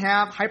one can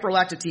have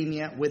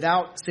hyperlactatemia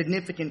without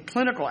significant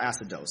clinical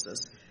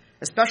acidosis,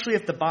 especially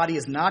if the body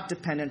is not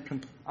dependent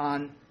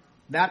on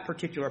that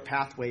particular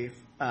pathway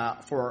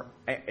for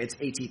its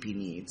ATP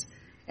needs.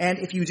 And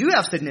if you do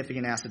have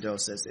significant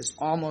acidosis, it's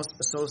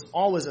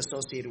always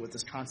associated with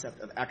this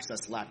concept of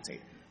excess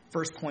lactate,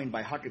 first coined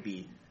by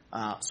Huckabee,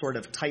 sort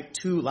of type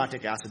 2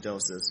 lactic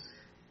acidosis,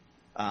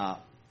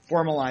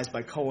 formalized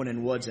by Cohen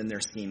and Woods in their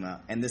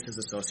schema, and this is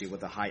associated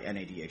with a high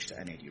NADH to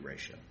NAD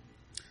ratio.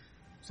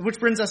 So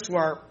which brings us to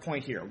our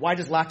point here. Why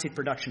does lactate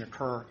production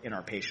occur in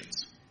our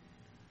patients?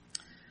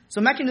 So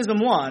mechanism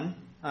one,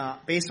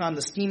 based on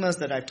the schema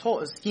that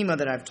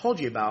I've told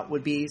you about,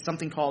 would be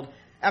something called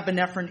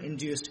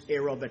epinephrine-induced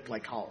aerobic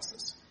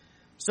glycolysis.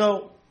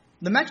 So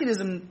the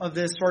mechanism of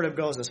this sort of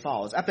goes as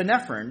follows.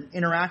 Epinephrine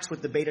interacts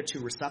with the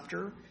beta-2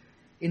 receptor.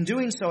 In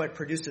doing so, it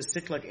produces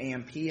cyclic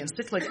AMP, and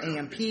cyclic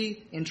AMP,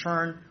 in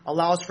turn,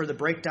 allows for the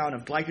breakdown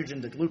of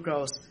glycogen to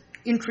glucose,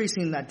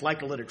 increasing that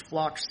glycolytic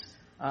flux,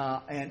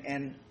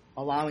 and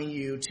allowing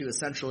you to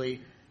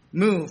essentially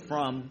move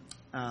from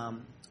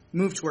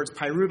move towards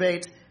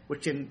pyruvate,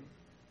 which can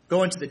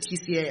go into the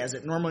TCA as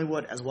it normally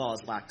would, as well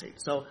as lactate.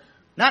 So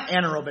not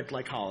anaerobic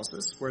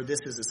glycolysis, where this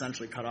is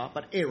essentially cut off,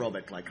 but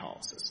aerobic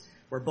glycolysis,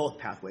 where both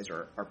pathways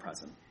are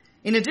present.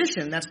 In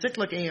addition, that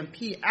cyclic AMP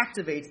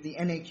activates the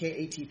NAK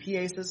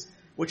ATPases,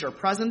 which are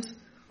present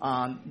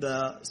on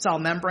the cell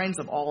membranes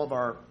of all of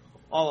our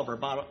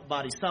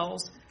body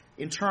cells.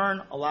 In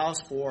turn,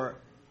 allows for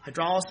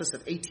hydrolysis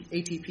of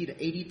ATP to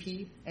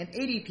ADP, and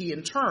ADP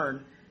in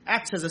turn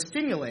acts as a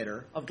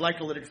stimulator of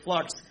glycolytic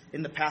flux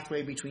in the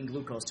pathway between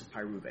glucose to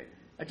pyruvate.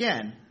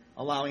 Again,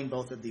 allowing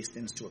both of these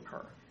things to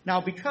occur. Now,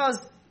 because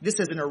this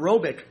is an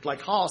aerobic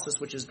glycolysis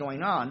which is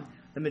going on,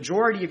 the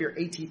majority of your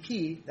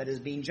ATP that is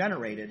being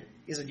generated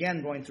is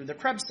again going through the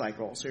Krebs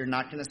cycle, so you're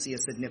not going to see a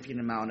significant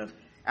amount of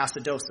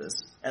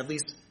acidosis, at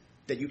least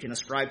that you can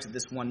ascribe to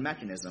this one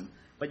mechanism,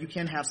 but you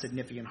can have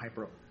significant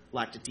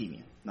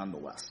hyperlactatemia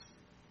nonetheless.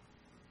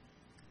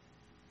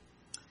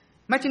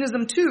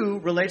 Mechanism 2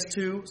 relates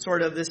to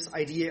sort of this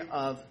idea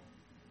of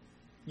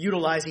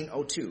utilizing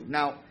O2.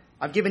 Now,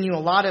 I've given you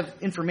a lot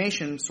of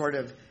information sort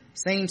of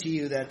saying to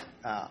you that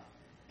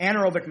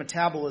anaerobic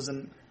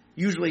metabolism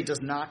usually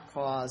does not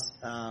cause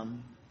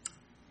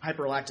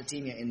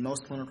hyperlactatemia in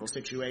most clinical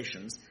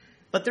situations.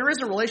 But there is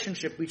a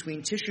relationship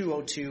between tissue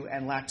O2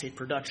 and lactate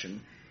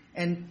production.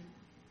 And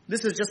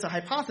this is just a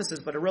hypothesis,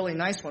 but a really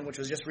nice one, which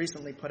was just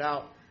recently put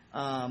out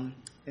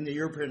in the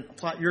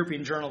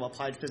European Journal of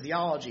Applied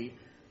Physiology,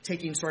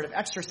 taking sort of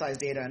exercise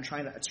data and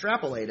trying to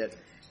extrapolate it.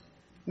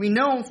 We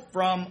know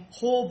from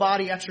whole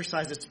body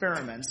exercise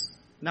experiments,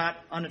 not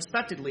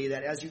unexpectedly,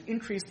 that as you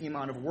increase the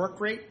amount of work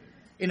rate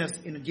in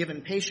a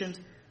given patient,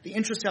 the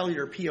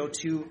intracellular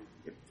PO2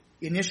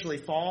 initially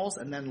falls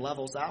and then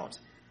levels out.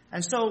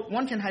 And so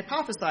one can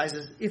hypothesize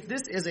is if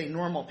this is a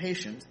normal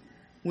patient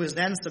who is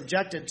then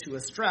subjected to a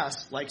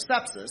stress like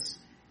sepsis,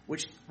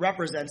 which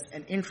represents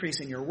an increase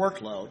in your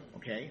workload,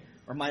 okay,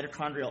 or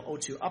mitochondrial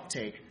O2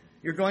 uptake,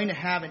 you're going to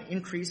have an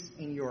increase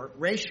in your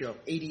ratio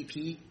of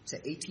ADP to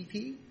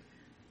ATP.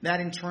 That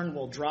in turn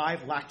will drive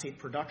lactate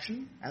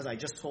production, as I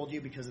just told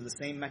you, because of the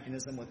same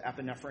mechanism with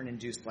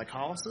epinephrine-induced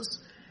glycolysis.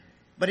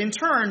 But in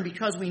turn,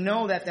 because we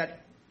know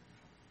that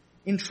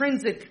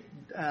intrinsic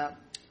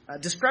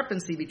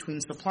discrepancy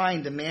between supply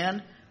and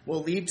demand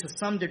will lead to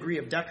some degree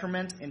of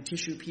decrement in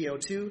tissue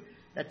PO2,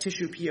 that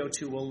tissue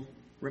PO2 will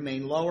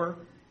remain lower,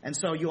 and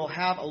so you'll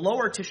have a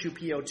lower tissue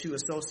PO2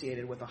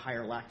 associated with a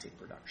higher lactate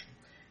production.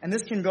 And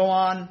this can go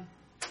on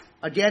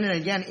again and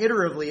again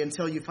iteratively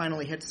until you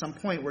finally hit some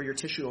point where your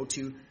tissue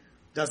O2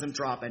 doesn't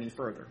drop any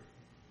further.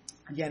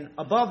 Again,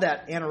 above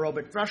that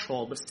anaerobic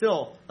threshold, but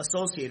still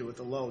associated with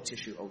the low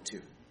tissue O2.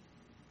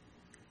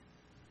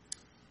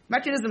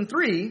 Mechanism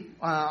 3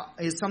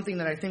 is something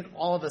that I think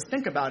all of us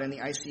think about in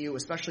the ICU,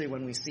 especially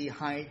when we see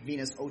high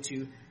venous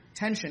O2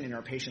 tension in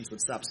our patients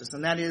with sepsis,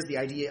 and that is the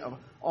idea of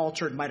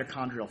altered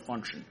mitochondrial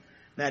function.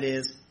 That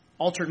is,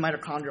 altered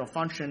mitochondrial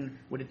function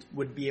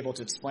would be able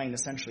to explain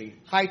essentially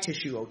high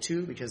tissue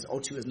O2 because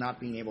O2 is not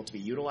being able to be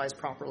utilized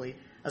properly,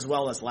 as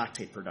well as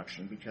lactate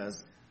production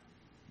because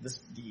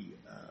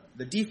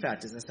the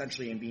defect is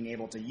essentially in being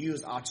able to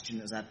use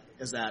oxygen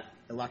as that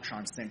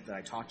electron sink that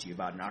I talked to you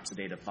about in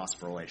oxidative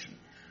phosphorylation.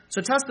 So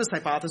to test this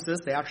hypothesis,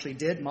 they actually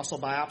did muscle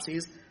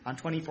biopsies on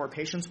 24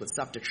 patients with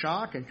septic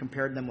shock and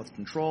compared them with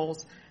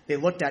controls. They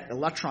looked at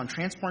electron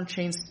transport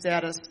chain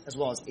status as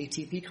well as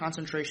ATP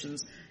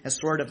concentrations as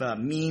sort of a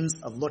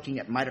means of looking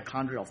at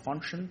mitochondrial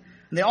function.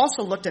 And they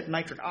also looked at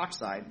nitric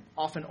oxide,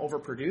 often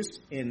overproduced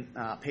in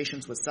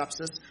patients with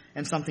sepsis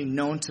and something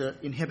known to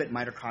inhibit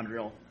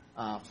mitochondrial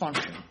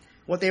function.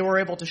 What they were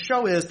able to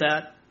show is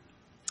that,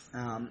 I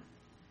don't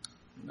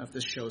know if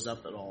this shows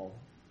up at all,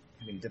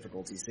 I'm having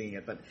difficulty seeing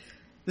it, but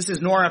this is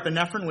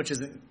norepinephrine, which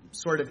is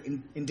sort of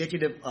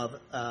indicative of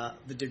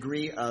the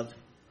degree of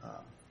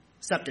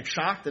septic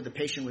shock that the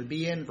patient would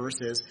be in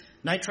versus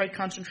nitrite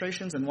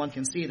concentrations. And one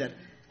can see that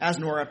as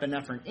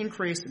norepinephrine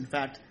increased, in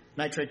fact,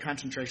 nitrate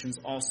concentrations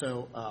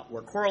also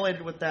were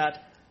correlated with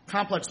that.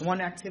 Complex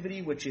 1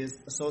 activity, which is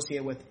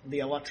associated with the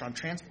electron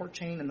transport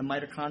chain in the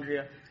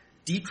mitochondria,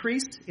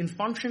 decreased in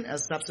function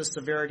as sepsis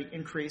severity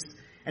increased,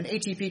 and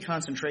ATP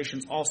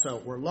concentrations also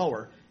were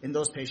lower in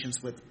those patients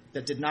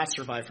that did not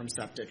survive from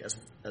septic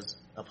as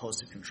opposed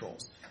to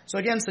controls. So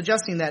again,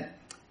 suggesting that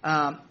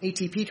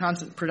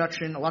ATP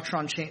production,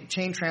 electron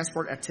chain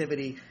transport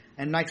activity,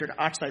 and nitric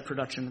oxide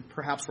production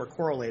perhaps were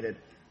correlated,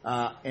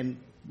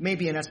 and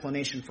maybe an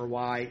explanation for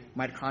why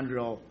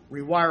mitochondrial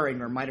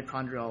rewiring or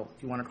mitochondrial,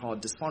 if you want to call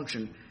it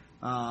dysfunction,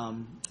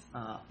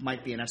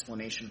 might be an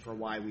explanation for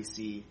why we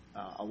see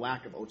a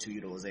lack of O2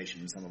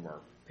 utilization in some of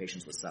our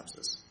patients with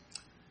sepsis.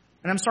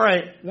 And I'm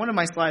sorry, one of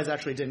my slides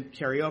actually didn't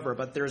carry over,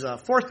 but there's a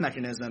fourth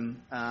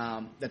mechanism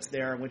that's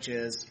there, which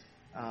is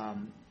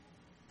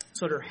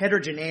sort of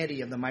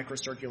heterogeneity of the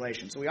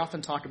microcirculation. So we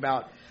often talk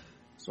about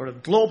sort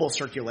of global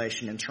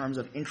circulation in terms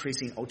of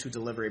increasing O2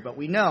 delivery, but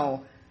we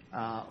know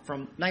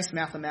from nice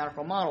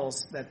mathematical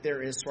models that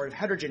there is sort of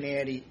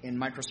heterogeneity in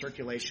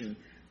microcirculation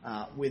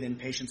within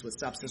patients with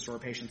sepsis or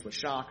patients with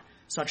shock,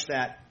 such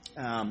that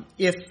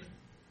if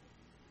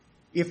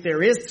if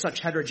there is such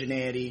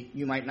heterogeneity,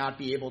 you might not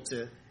be able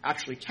to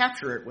actually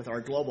capture it with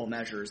our global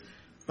measures,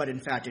 but in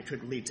fact it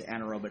could lead to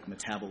anaerobic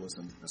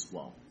metabolism as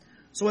well.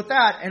 So with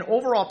that, an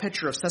overall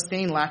picture of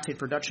sustained lactate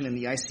production in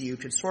the ICU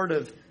could sort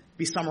of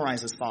be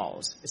summarized as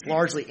follows. It's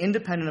largely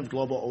independent of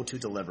global O2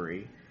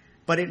 delivery,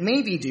 but it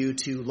may be due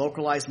to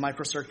localized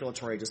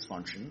microcirculatory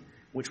dysfunction,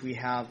 which we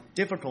have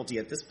difficulty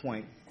at this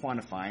point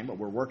quantifying, but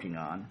we're working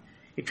on.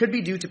 It could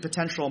be due to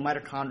potential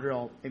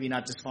mitochondrial, maybe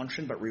not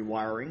dysfunction, but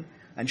rewiring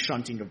and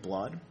shunting of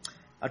blood.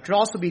 It could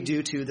also be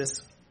due to this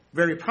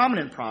very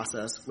prominent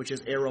process, which is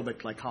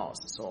aerobic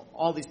glycolysis. So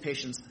all these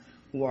patients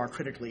who are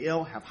critically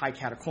ill have high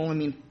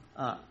catecholamine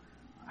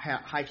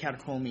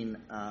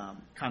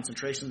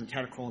concentrations and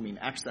catecholamine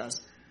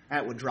excess.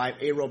 That would drive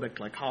aerobic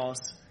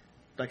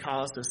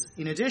glycolysis.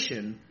 In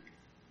addition,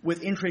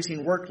 with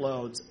increasing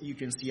workloads, you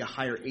can see a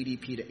higher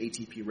ADP to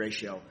ATP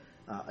ratio,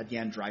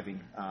 again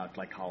driving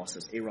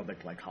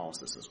aerobic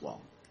glycolysis as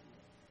well.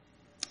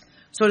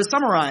 So to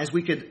summarize,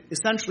 we could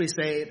essentially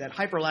say that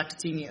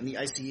hyperlactatemia in the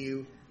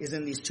ICU is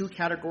in these two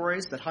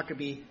categories that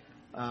Huckabee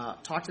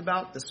talked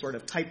about, this sort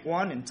of type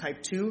 1 and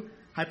type 2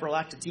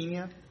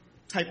 hyperlactatemia.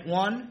 Type 2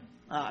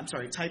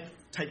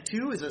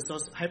 is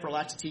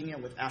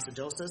hyperlactatemia with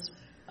acidosis.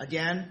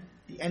 Again,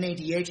 the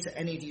NADH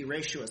to NAD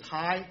ratio is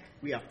high.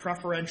 We have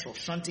preferential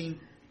shunting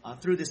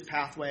through this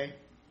pathway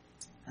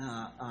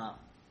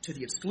to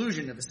the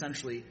exclusion of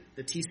essentially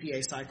the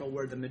TCA cycle,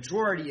 where the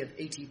majority of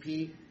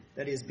ATP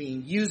that is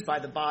being used by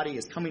the body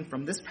is coming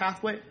from this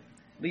pathway,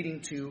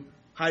 leading to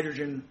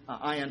hydrogen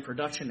ion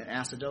production and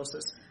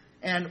acidosis.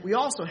 And we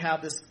also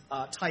have this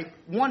type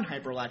 1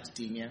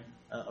 hyperlactatemia,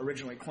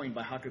 originally coined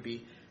by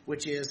Huckabee,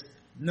 which is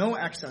no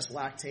excess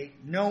lactate,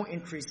 no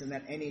increase in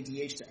that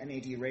NADH to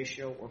NAD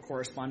ratio, or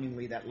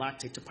correspondingly that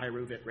lactate to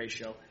pyruvate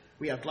ratio.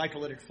 We have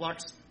glycolytic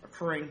flux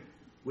occurring,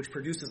 which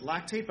produces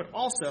lactate, but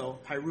also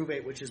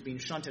pyruvate, which is being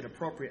shunted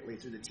appropriately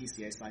through the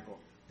TCA cycle.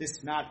 This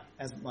is not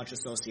as much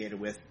associated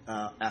with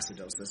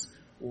acidosis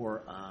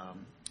or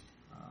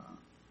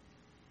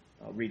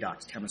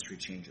redox chemistry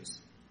changes.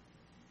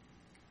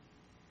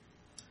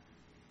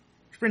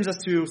 Which brings us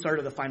to sort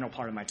of the final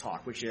part of my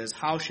talk, which is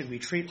how should we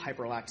treat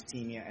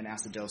hyperlactatemia and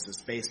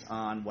acidosis based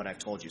on what I've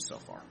told you so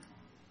far.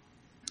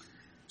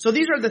 So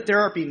these are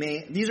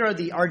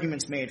the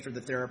arguments made for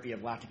the therapy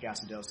of lactic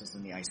acidosis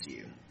in the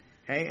ICU.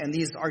 Okay? And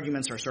these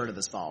arguments are sort of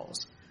as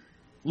follows.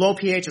 Low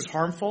pH is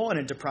harmful and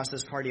it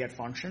depresses cardiac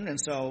function, and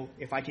so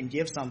if I can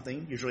give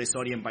something, usually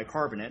sodium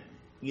bicarbonate,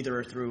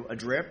 either through a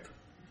drip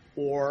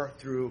or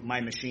through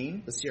my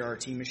machine, the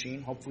CRRT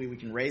machine, hopefully we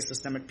can raise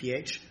systemic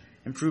pH,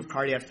 improve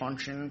cardiac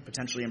function,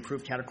 potentially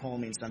improve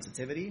catecholamine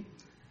sensitivity.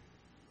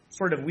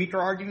 Sort of weaker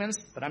arguments,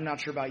 but I'm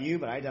not sure about you,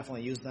 but I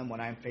definitely use them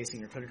when I'm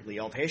facing a critically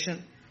ill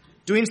patient.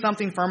 Doing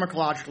something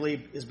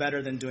pharmacologically is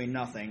better than doing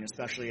nothing,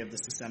 especially if the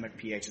systemic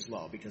pH is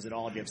low, because it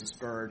all gives us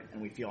GERD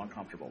and we feel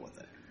uncomfortable with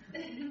it.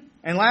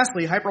 And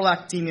lastly,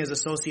 hyperlactatemia is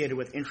associated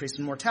with increase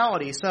in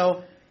mortality.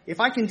 So if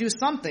I can do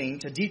something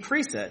to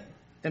decrease it,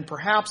 then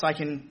perhaps I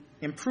can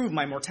improve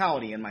my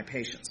mortality in my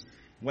patients.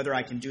 Whether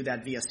I can do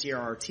that via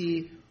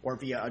CRRT or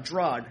via a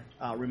drug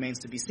remains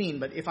to be seen.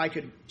 But if I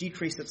could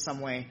decrease it some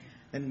way,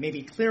 then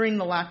maybe clearing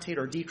the lactate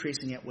or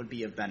decreasing it would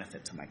be of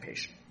benefit to my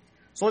patient.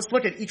 So let's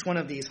look at each one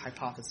of these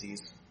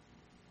hypotheses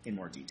in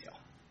more detail.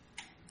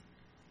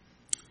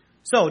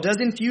 So does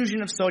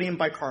infusion of sodium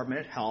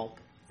bicarbonate help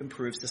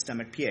improve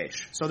systemic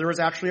pH? So there was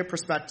actually a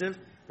prospective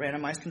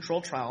randomized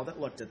controlled trial that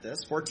looked at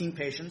this. 14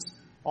 patients,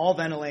 all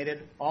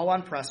ventilated, all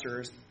on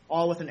pressors,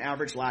 all with an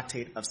average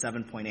lactate of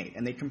 7.8.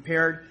 And they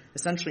compared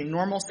essentially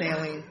normal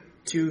saline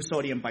to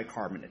sodium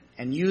bicarbonate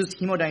and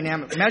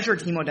measured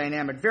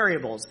hemodynamic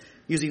variables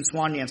using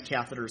Swan-Ganz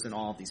catheters in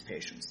all of these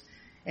patients.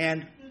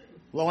 And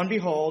lo and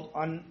behold,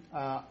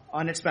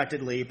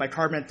 unexpectedly,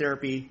 bicarbonate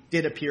therapy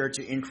did appear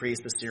to increase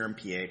the serum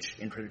pH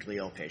in critically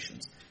ill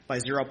patients by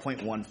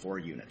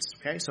 0.14 units.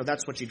 Okay, so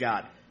that's what you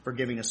got for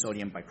giving a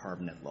sodium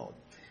bicarbonate load.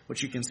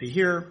 Which you can see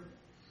here.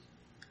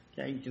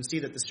 Okay, you can see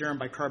that the serum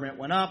bicarbonate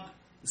went up,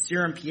 the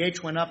serum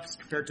pH went up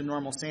compared to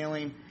normal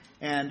saline,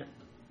 and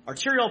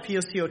arterial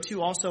PaCO2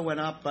 also went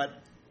up, but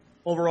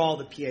overall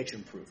the pH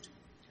improved.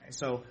 Okay,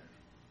 so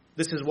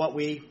this is what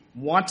we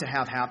want to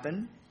have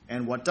happen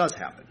and what does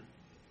happen.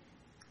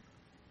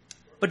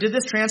 But did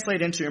this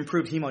translate into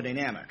improved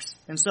hemodynamics?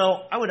 And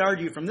so I would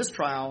argue from this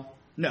trial,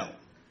 no.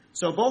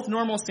 So both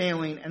normal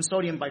saline and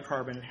sodium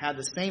bicarbonate had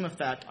the same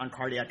effect on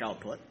cardiac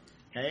output,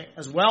 okay,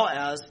 as well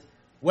as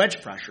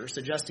wedge pressure,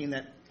 suggesting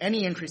that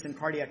any increase in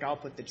cardiac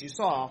output that you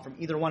saw from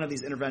either one of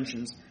these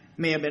interventions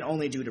may have been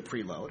only due to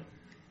preload.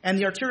 And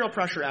the arterial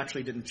pressure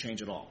actually didn't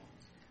change at all.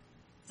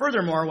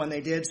 Furthermore, when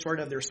they did sort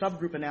of their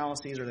subgroup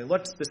analyses, or they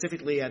looked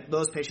specifically at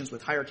those patients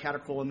with higher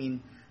catecholamine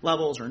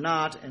levels or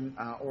not, and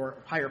or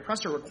higher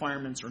pressure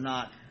requirements or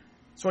not,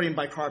 sodium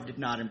bicarb did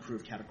not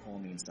improve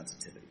catecholamine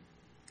sensitivity.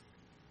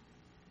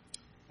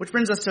 Which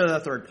brings us to the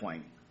third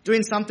point.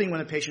 Doing something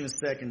when a patient is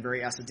sick and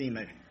very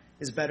acidemic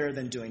is better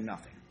than doing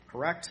nothing,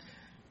 correct?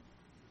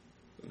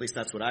 At least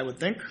that's what I would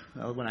think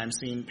when I'm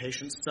seeing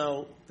patients.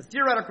 So the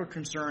theoretical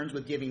concerns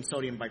with giving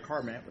sodium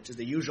bicarbonate, which is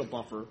the usual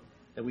buffer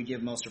that we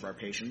give most of our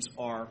patients,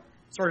 are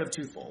sort of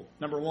twofold.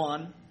 Number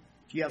one,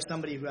 if you have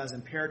somebody who has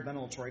impaired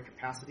ventilatory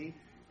capacity,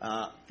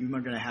 you're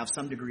going to have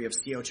some degree of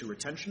CO2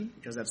 retention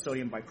because that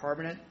sodium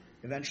bicarbonate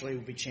eventually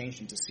will be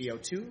changed into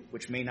CO2,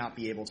 which may not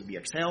be able to be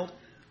exhaled.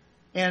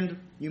 And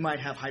you might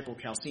have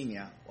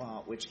hypocalcemia,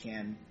 which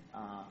can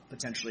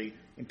potentially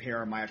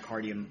impair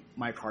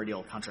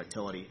myocardial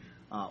contractility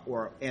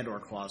or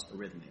cause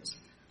arrhythmias.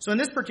 So in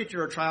this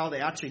particular trial,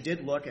 they actually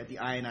did look at the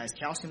ionized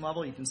calcium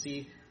level. You can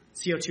see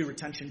CO2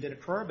 retention did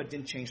occur, but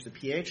didn't change the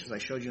pH, as I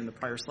showed you in the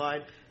prior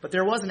slide. But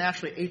there was an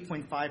actually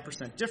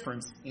 8.5%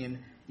 difference in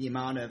the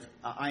amount of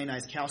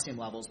ionized calcium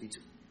levels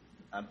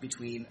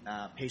between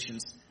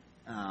patients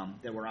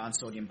that were on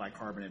sodium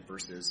bicarbonate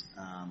versus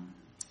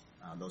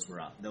those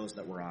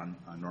that were on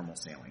normal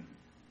saline.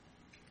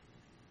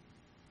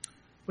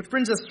 Which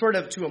brings us sort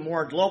of to a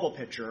more global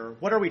picture.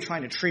 What are we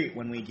trying to treat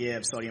when we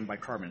give sodium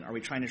bicarbonate? Are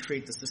we trying to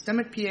treat the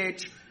systemic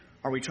pH?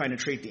 Are we trying to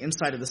treat the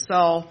inside of the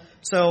cell?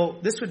 So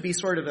this would be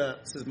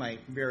this is my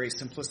very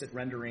simplistic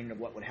rendering of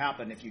what would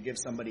happen if you give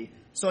somebody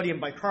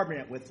sodium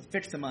bicarbonate with a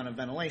fixed amount of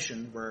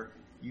ventilation where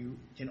you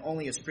can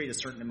only excrete a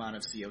certain amount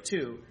of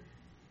CO2. I'm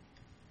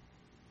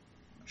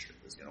not sure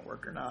if this is going to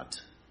work or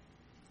not.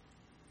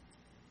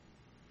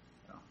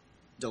 Oh,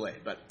 delay.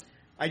 But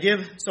I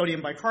give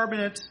sodium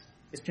bicarbonate.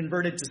 It's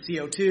converted to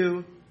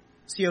CO2.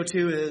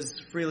 CO2 is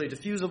freely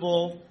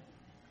diffusible.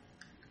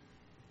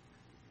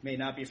 May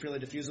not be freely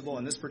diffusible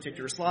in this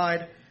particular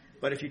slide,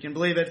 but if you can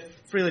believe it,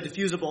 freely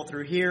diffusible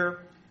through here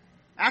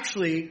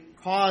actually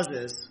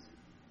causes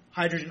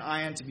hydrogen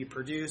ion to be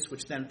produced,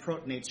 which then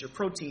protonates your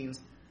proteins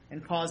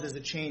and causes a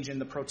change in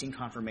the protein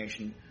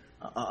conformation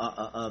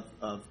of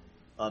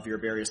your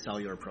various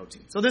cellular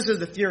proteins. So this is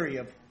the theory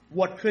of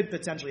what could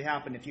potentially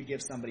happen if you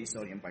give somebody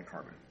sodium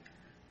bicarbonate.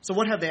 So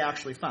what have they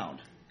actually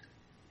found?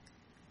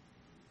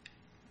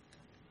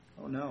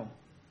 Oh no.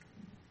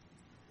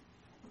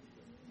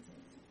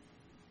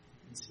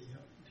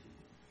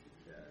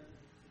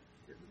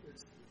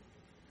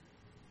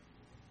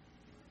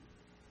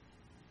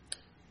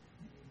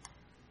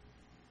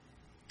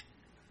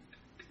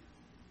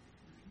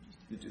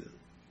 You do that.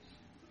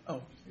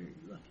 Oh, here you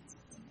go.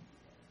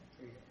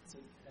 So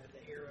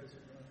the arrows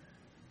are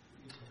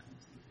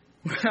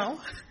Well,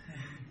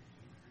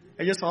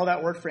 I guess all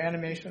that worked for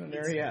animation, and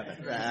there you have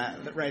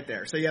it, right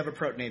there. So you have a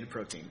protonated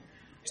protein.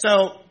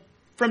 So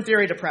from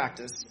theory to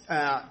practice,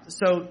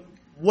 so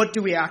what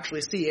do we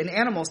actually see? In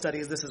animal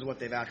studies, this is what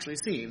they've actually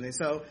seen.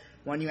 So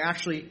when you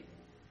actually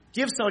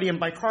give sodium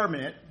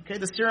bicarbonate, okay,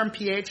 the serum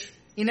pH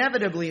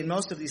inevitably in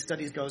most of these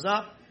studies goes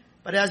up.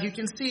 But as you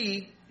can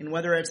see, in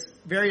whether it's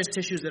various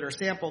tissues that are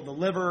sampled, the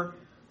liver,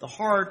 the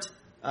heart,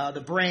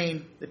 the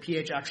brain, the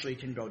pH actually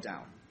can go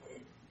down.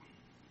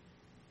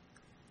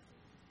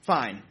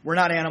 Fine. We're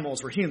not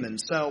animals, we're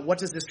humans. So what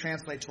does this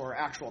translate to our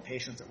actual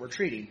patients that we're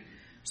treating?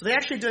 So they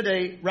actually did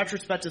a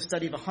retrospective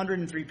study of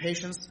 103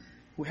 patients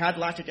who had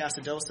lactic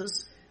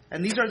acidosis.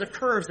 And these are the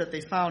curves that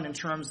they found in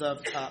terms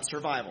of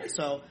survival.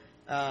 So,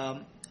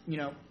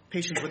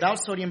 patients without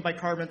sodium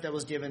bicarbonate that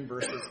was given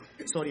versus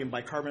sodium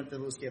bicarbonate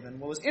that was given.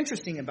 What was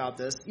interesting about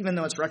this, even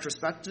though it's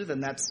retrospective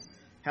and that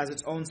has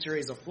its own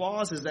series of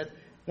flaws, is that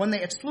when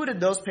they excluded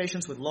those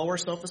patients with lower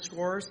SOFA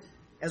scores,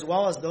 as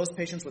well as those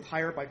patients with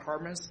higher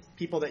bicarbonates,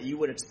 people that you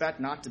would expect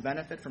not to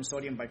benefit from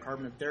sodium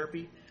bicarbonate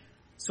therapy,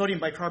 sodium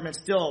bicarbonate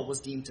still was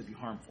deemed to be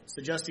harmful,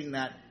 suggesting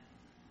that,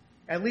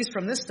 at least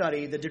from this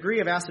study, the degree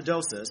of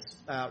acidosis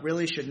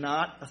really should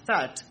not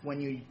affect when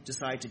you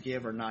decide to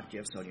give or not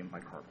give sodium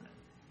bicarbonate.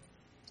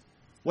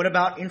 What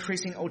about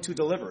increasing O2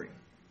 delivery?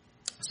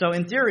 So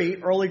in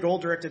theory, early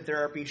goal-directed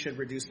therapy should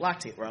reduce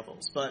lactate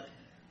levels, but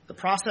the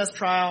PROCESS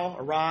trial,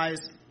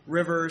 ARISE,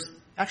 RIVERS,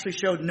 actually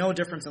showed no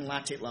difference in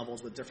lactate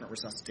levels with different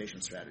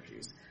resuscitation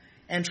strategies.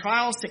 And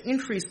trials to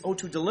increase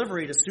O2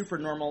 delivery to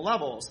supernormal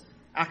levels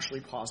actually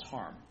caused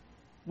harm,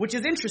 which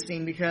is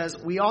interesting because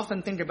we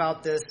often think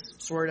about this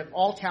sort of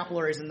all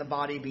capillaries in the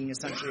body being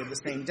essentially of the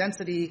same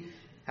density,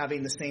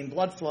 having the same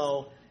blood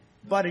flow.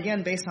 But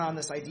again, based on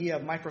this idea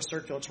of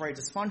microcirculatory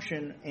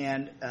dysfunction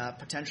and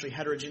potentially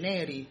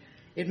heterogeneity,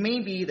 it may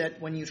be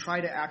that when you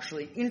try to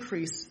actually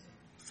increase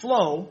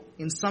flow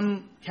in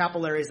some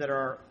capillaries that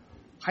are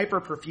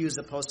hyperperfused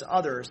opposed to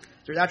others,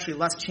 there's actually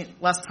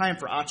less time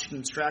for oxygen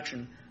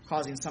extraction,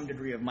 causing some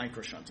degree of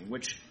microshunting,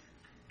 which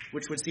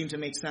would seem to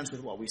make sense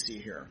with what we see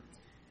here.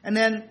 And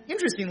then,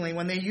 interestingly,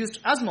 when they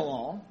used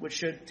esmolol, which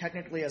should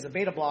technically, as a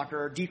beta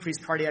blocker, decrease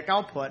cardiac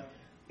output,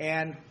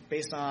 and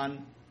based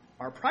on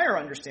our prior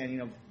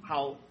understanding of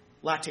how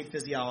lactate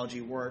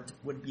physiology worked,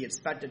 would be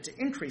expected to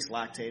increase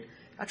lactate,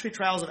 actually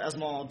trials of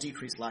esmolol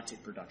decreased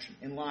lactate production,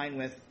 in line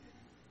with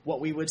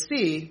what we would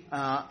see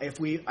if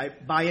I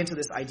buy into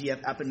this idea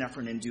of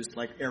epinephrine-induced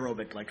like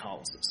aerobic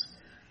glycolysis.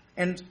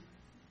 And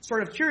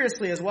sort of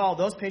curiously as well,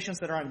 those patients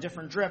that are on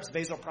different drips,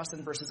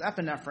 vasopressin versus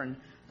epinephrine,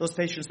 those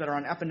patients that are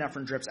on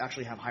epinephrine drips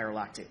actually have higher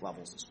lactate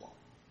levels as well.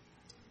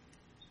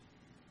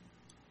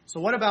 So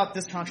what about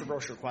this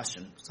controversial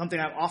question? Something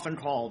I've often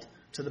called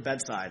to the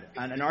bedside,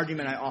 and an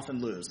argument I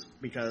often lose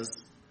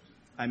because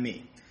I'm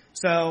me.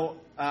 So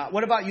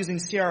what about using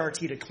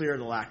CRRT to clear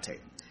the lactate?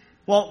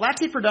 Well,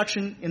 lactate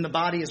production in the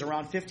body is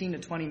around 15 to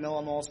 20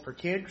 millimoles per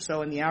kg,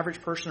 so in the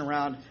average person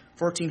around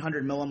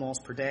 1,400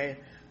 millimoles per day.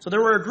 So there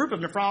were a group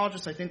of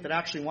nephrologists, I think, that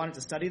actually wanted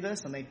to study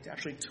this, and they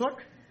actually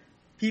took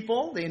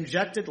people, they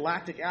injected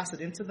lactic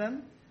acid into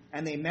them,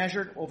 and they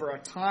measured over a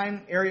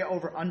time area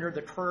over under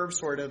the curve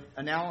sort of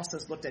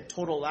analysis, looked at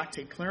total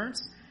lactate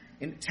clearance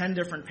in 10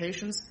 different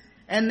patients,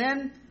 and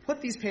then had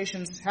these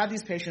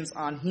patients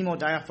on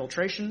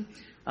hemodiafiltration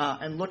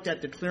and looked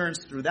at the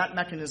clearance through that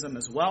mechanism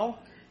as well.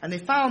 And they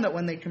found that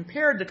when they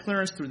compared the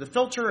clearance through the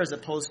filter as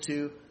opposed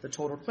to the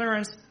total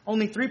clearance,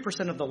 only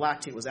 3% of the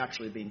lactate was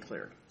actually being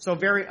cleared. So a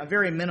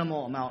very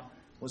minimal amount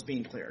was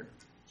being cleared,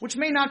 which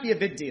may not be a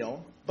big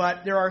deal,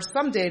 but there are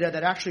some data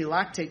that actually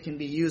lactate can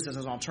be used as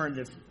an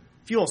alternative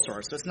fuel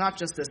source. So it's not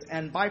just this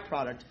end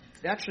byproduct.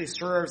 It actually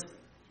serves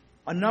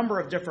a number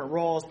of different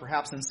roles,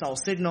 perhaps in cell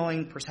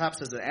signaling,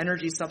 perhaps as an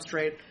energy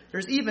substrate.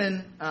 There's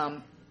even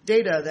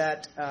data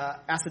that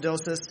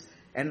acidosis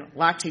and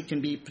lactate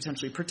can be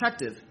potentially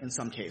protective in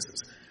some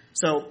cases.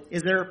 So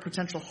is there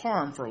potential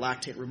harm for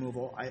lactate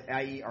removal,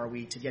 i.e. are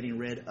we to getting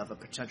rid of a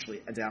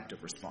potentially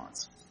adaptive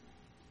response?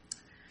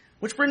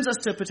 Which brings us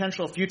to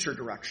potential future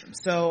direction.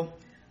 So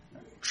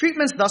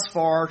treatments thus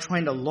far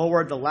trying to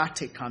lower the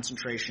lactate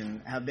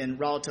concentration have been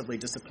relatively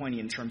disappointing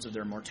in terms of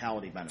their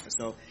mortality benefits.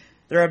 So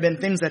there have been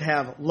things that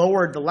have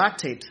lowered the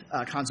lactate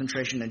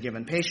concentration in a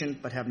given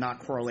patient but have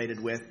not correlated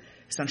with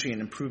essentially an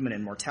improvement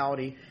in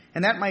mortality.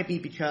 And that might be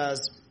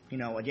because,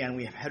 again,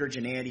 we have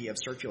heterogeneity of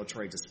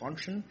circulatory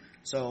dysfunction.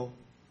 So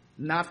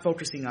not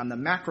focusing on the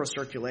macro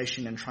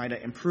circulation and trying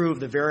to improve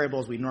the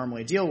variables we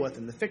normally deal with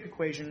in the Fick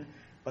equation,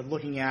 but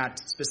looking at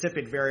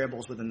specific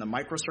variables within the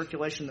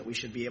microcirculation that we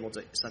should be able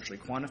to essentially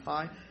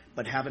quantify,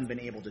 but haven't been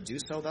able to do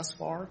so thus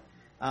far.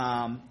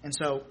 And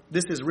so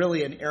this is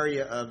really an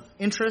area of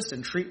interest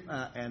and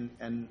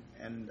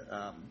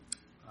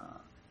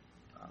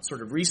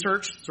sort of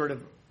research, sort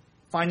of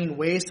finding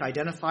ways to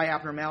identify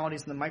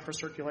abnormalities in the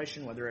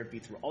microcirculation, whether it be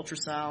through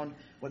ultrasound,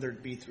 whether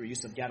it be through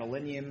use of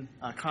gadolinium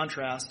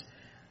contrast.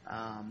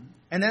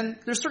 And then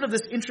there's sort of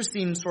this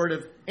interesting sort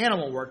of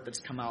animal work that's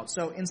come out.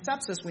 So in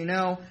sepsis, we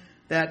know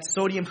that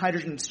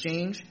sodium-hydrogen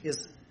exchange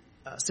is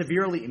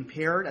severely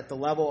impaired at the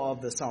level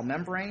of the cell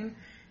membrane.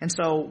 And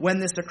so when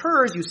this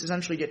occurs, you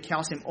essentially get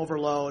calcium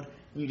overload,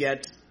 and you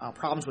get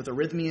problems with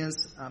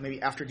arrhythmias,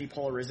 maybe after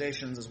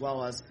depolarizations, as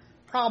well as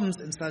problems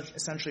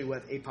essentially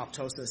with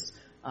apoptosis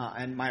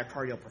and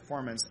myocardial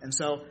performance. And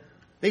so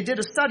they did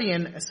a study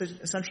in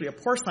essentially a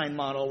porcine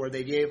model where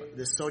they gave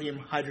this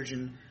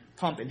sodium-hydrogen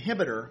pump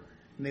inhibitor,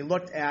 and they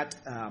looked at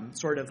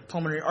sort of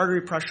pulmonary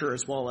artery pressure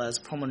as well as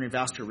pulmonary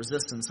vascular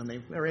resistance, and they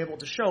were able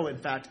to show, in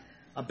fact,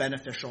 a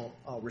beneficial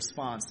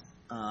response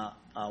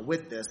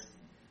with this,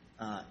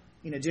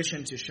 in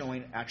addition to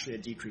showing actually a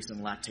decrease in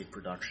lactate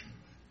production.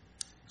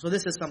 So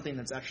this is something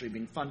that's actually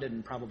being funded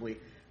and probably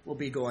will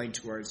be going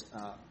towards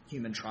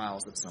human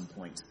trials at some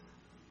point.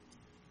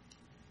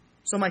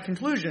 So my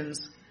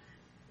conclusions: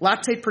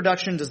 lactate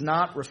production does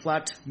not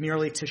reflect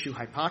merely tissue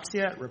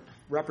hypoxia. It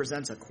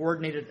represents a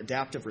coordinated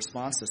adaptive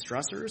response to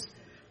stressors.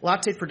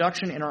 Lactate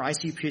production in our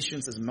ICU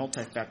patients is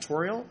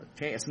multifactorial.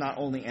 Okay, it's not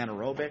only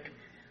anaerobic.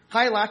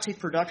 High lactate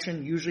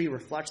production usually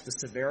reflects the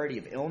severity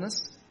of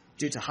illness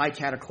due to high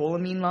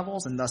catecholamine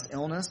levels and thus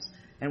illness,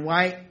 and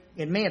why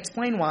it may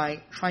explain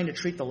why trying to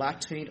treat the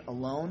lactate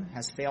alone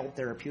has failed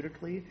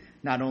therapeutically,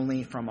 not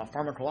only from a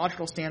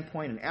pharmacological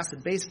standpoint, an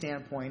acid-base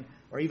standpoint,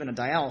 or even a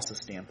dialysis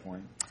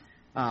standpoint.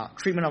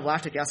 Treatment of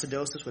lactic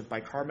acidosis with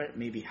bicarbonate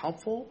may be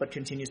helpful, but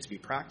continues to be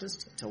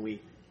practiced until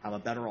we have a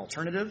better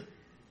alternative.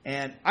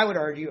 And I would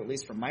argue, at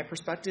least from my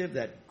perspective,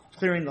 that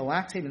clearing the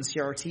lactate in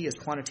CRRT is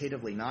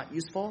quantitatively not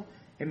useful.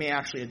 It may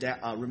actually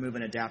remove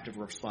an adaptive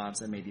response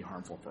that may be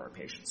harmful for our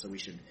patients. So we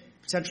should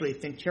potentially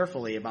think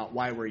carefully about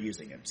why we're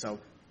using it. So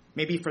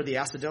maybe for the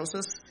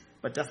acidosis,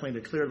 but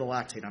definitely to clear the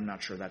lactate, I'm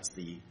not sure that's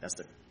the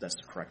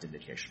correct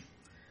indication.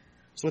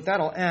 So with that,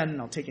 I'll end,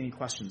 and I'll take any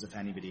questions if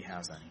anybody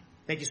has any.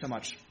 Thank you so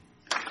much.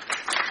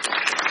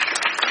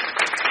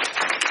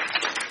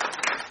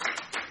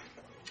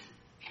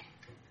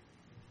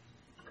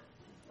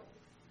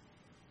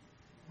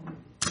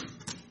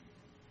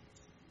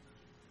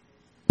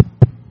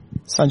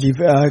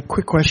 Sanjeev,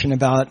 quick question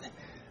about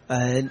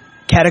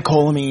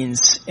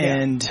catecholamines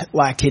and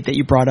lactate that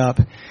you brought up.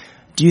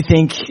 Do you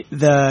think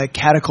the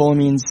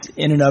catecholamines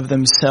in and of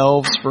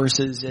themselves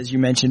versus, as you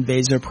mentioned,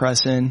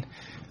 vasopressin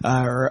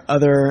or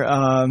other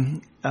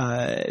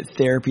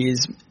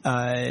therapies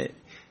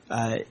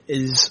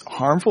is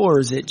harmful, or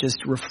is it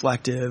just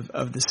reflective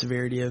of the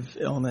severity of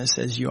illness,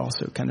 as you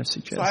also kind of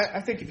suggest? So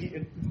I think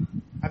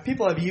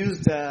people have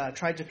used,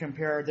 tried to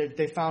compare,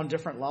 they found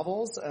different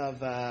levels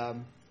of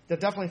they've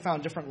definitely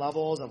found different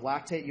levels of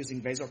lactate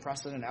using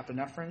vasopressin and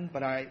epinephrine,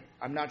 but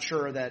I'm not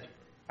sure that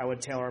I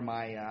would tailor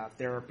my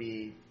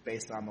therapy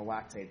based on the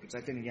lactate, because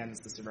I think, again,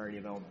 it's the severity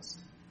of illness.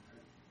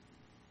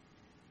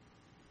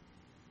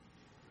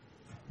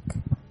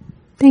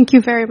 Thank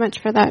you very much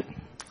for that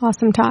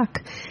awesome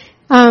talk.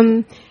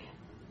 When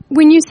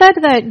you said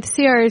that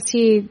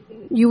CRRT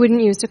you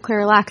wouldn't use to clear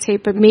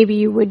lactate, but maybe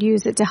you would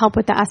use it to help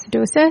with the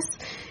acidosis,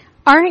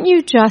 aren't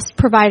you just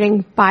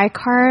providing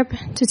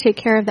bicarb to take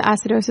care of the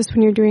acidosis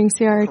when you're doing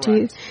CRRT?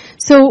 Correct.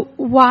 So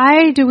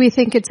why do we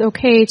think it's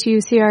okay to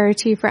use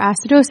CRRT for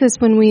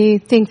acidosis when we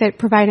think that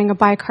providing a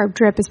bicarb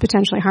drip is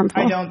potentially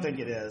harmful? I don't think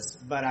it is,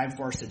 but I'm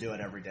forced to do it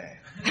every day.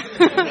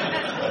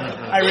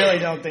 I really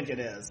don't think it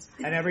is.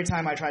 And every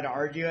time I try to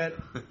argue it,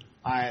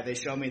 they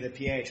show me the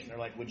pH, and they're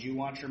like, would you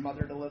want your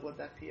mother to live with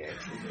that pH?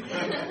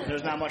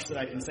 There's not much that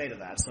I can say to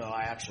that, so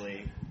I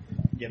actually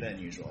give in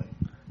usually.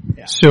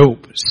 Yeah. So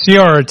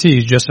CRRT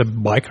is just a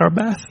bicarb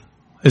bath?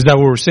 Is that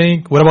what we're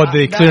saying? What about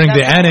the clearing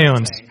the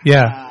anions?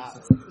 Yeah.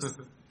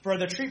 For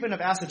the treatment of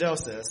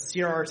acidosis,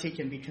 CRRT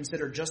can be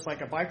considered just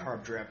like a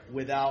bicarb drip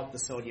without the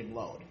sodium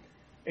load,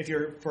 if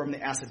you're from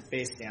the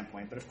acid-base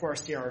standpoint. But of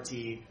course,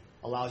 CRRT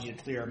allows you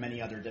to clear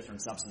many other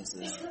different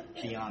substances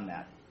beyond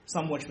that.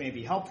 Some which may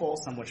be helpful,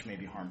 some which may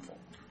be harmful.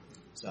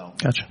 So,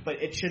 Gotcha.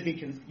 But it should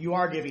be, you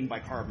are giving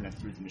bicarbonate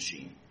through the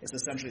machine. It's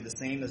essentially the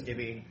same as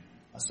giving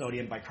a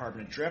sodium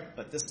bicarbonate drip,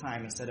 but this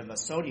time instead of a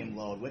sodium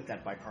load with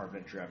that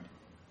bicarbonate drip,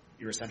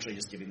 you're essentially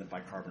just giving the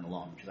bicarbonate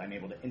alone because I'm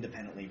able to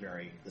independently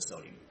vary the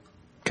sodium.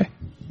 Okay.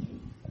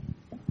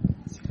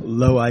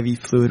 Low IV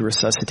fluid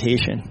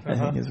resuscitation, I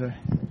think is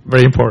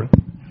very important.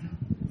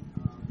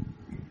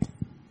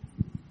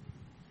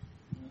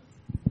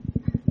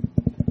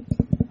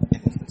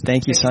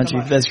 Thank you,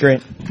 Sanjeev. That's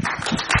great.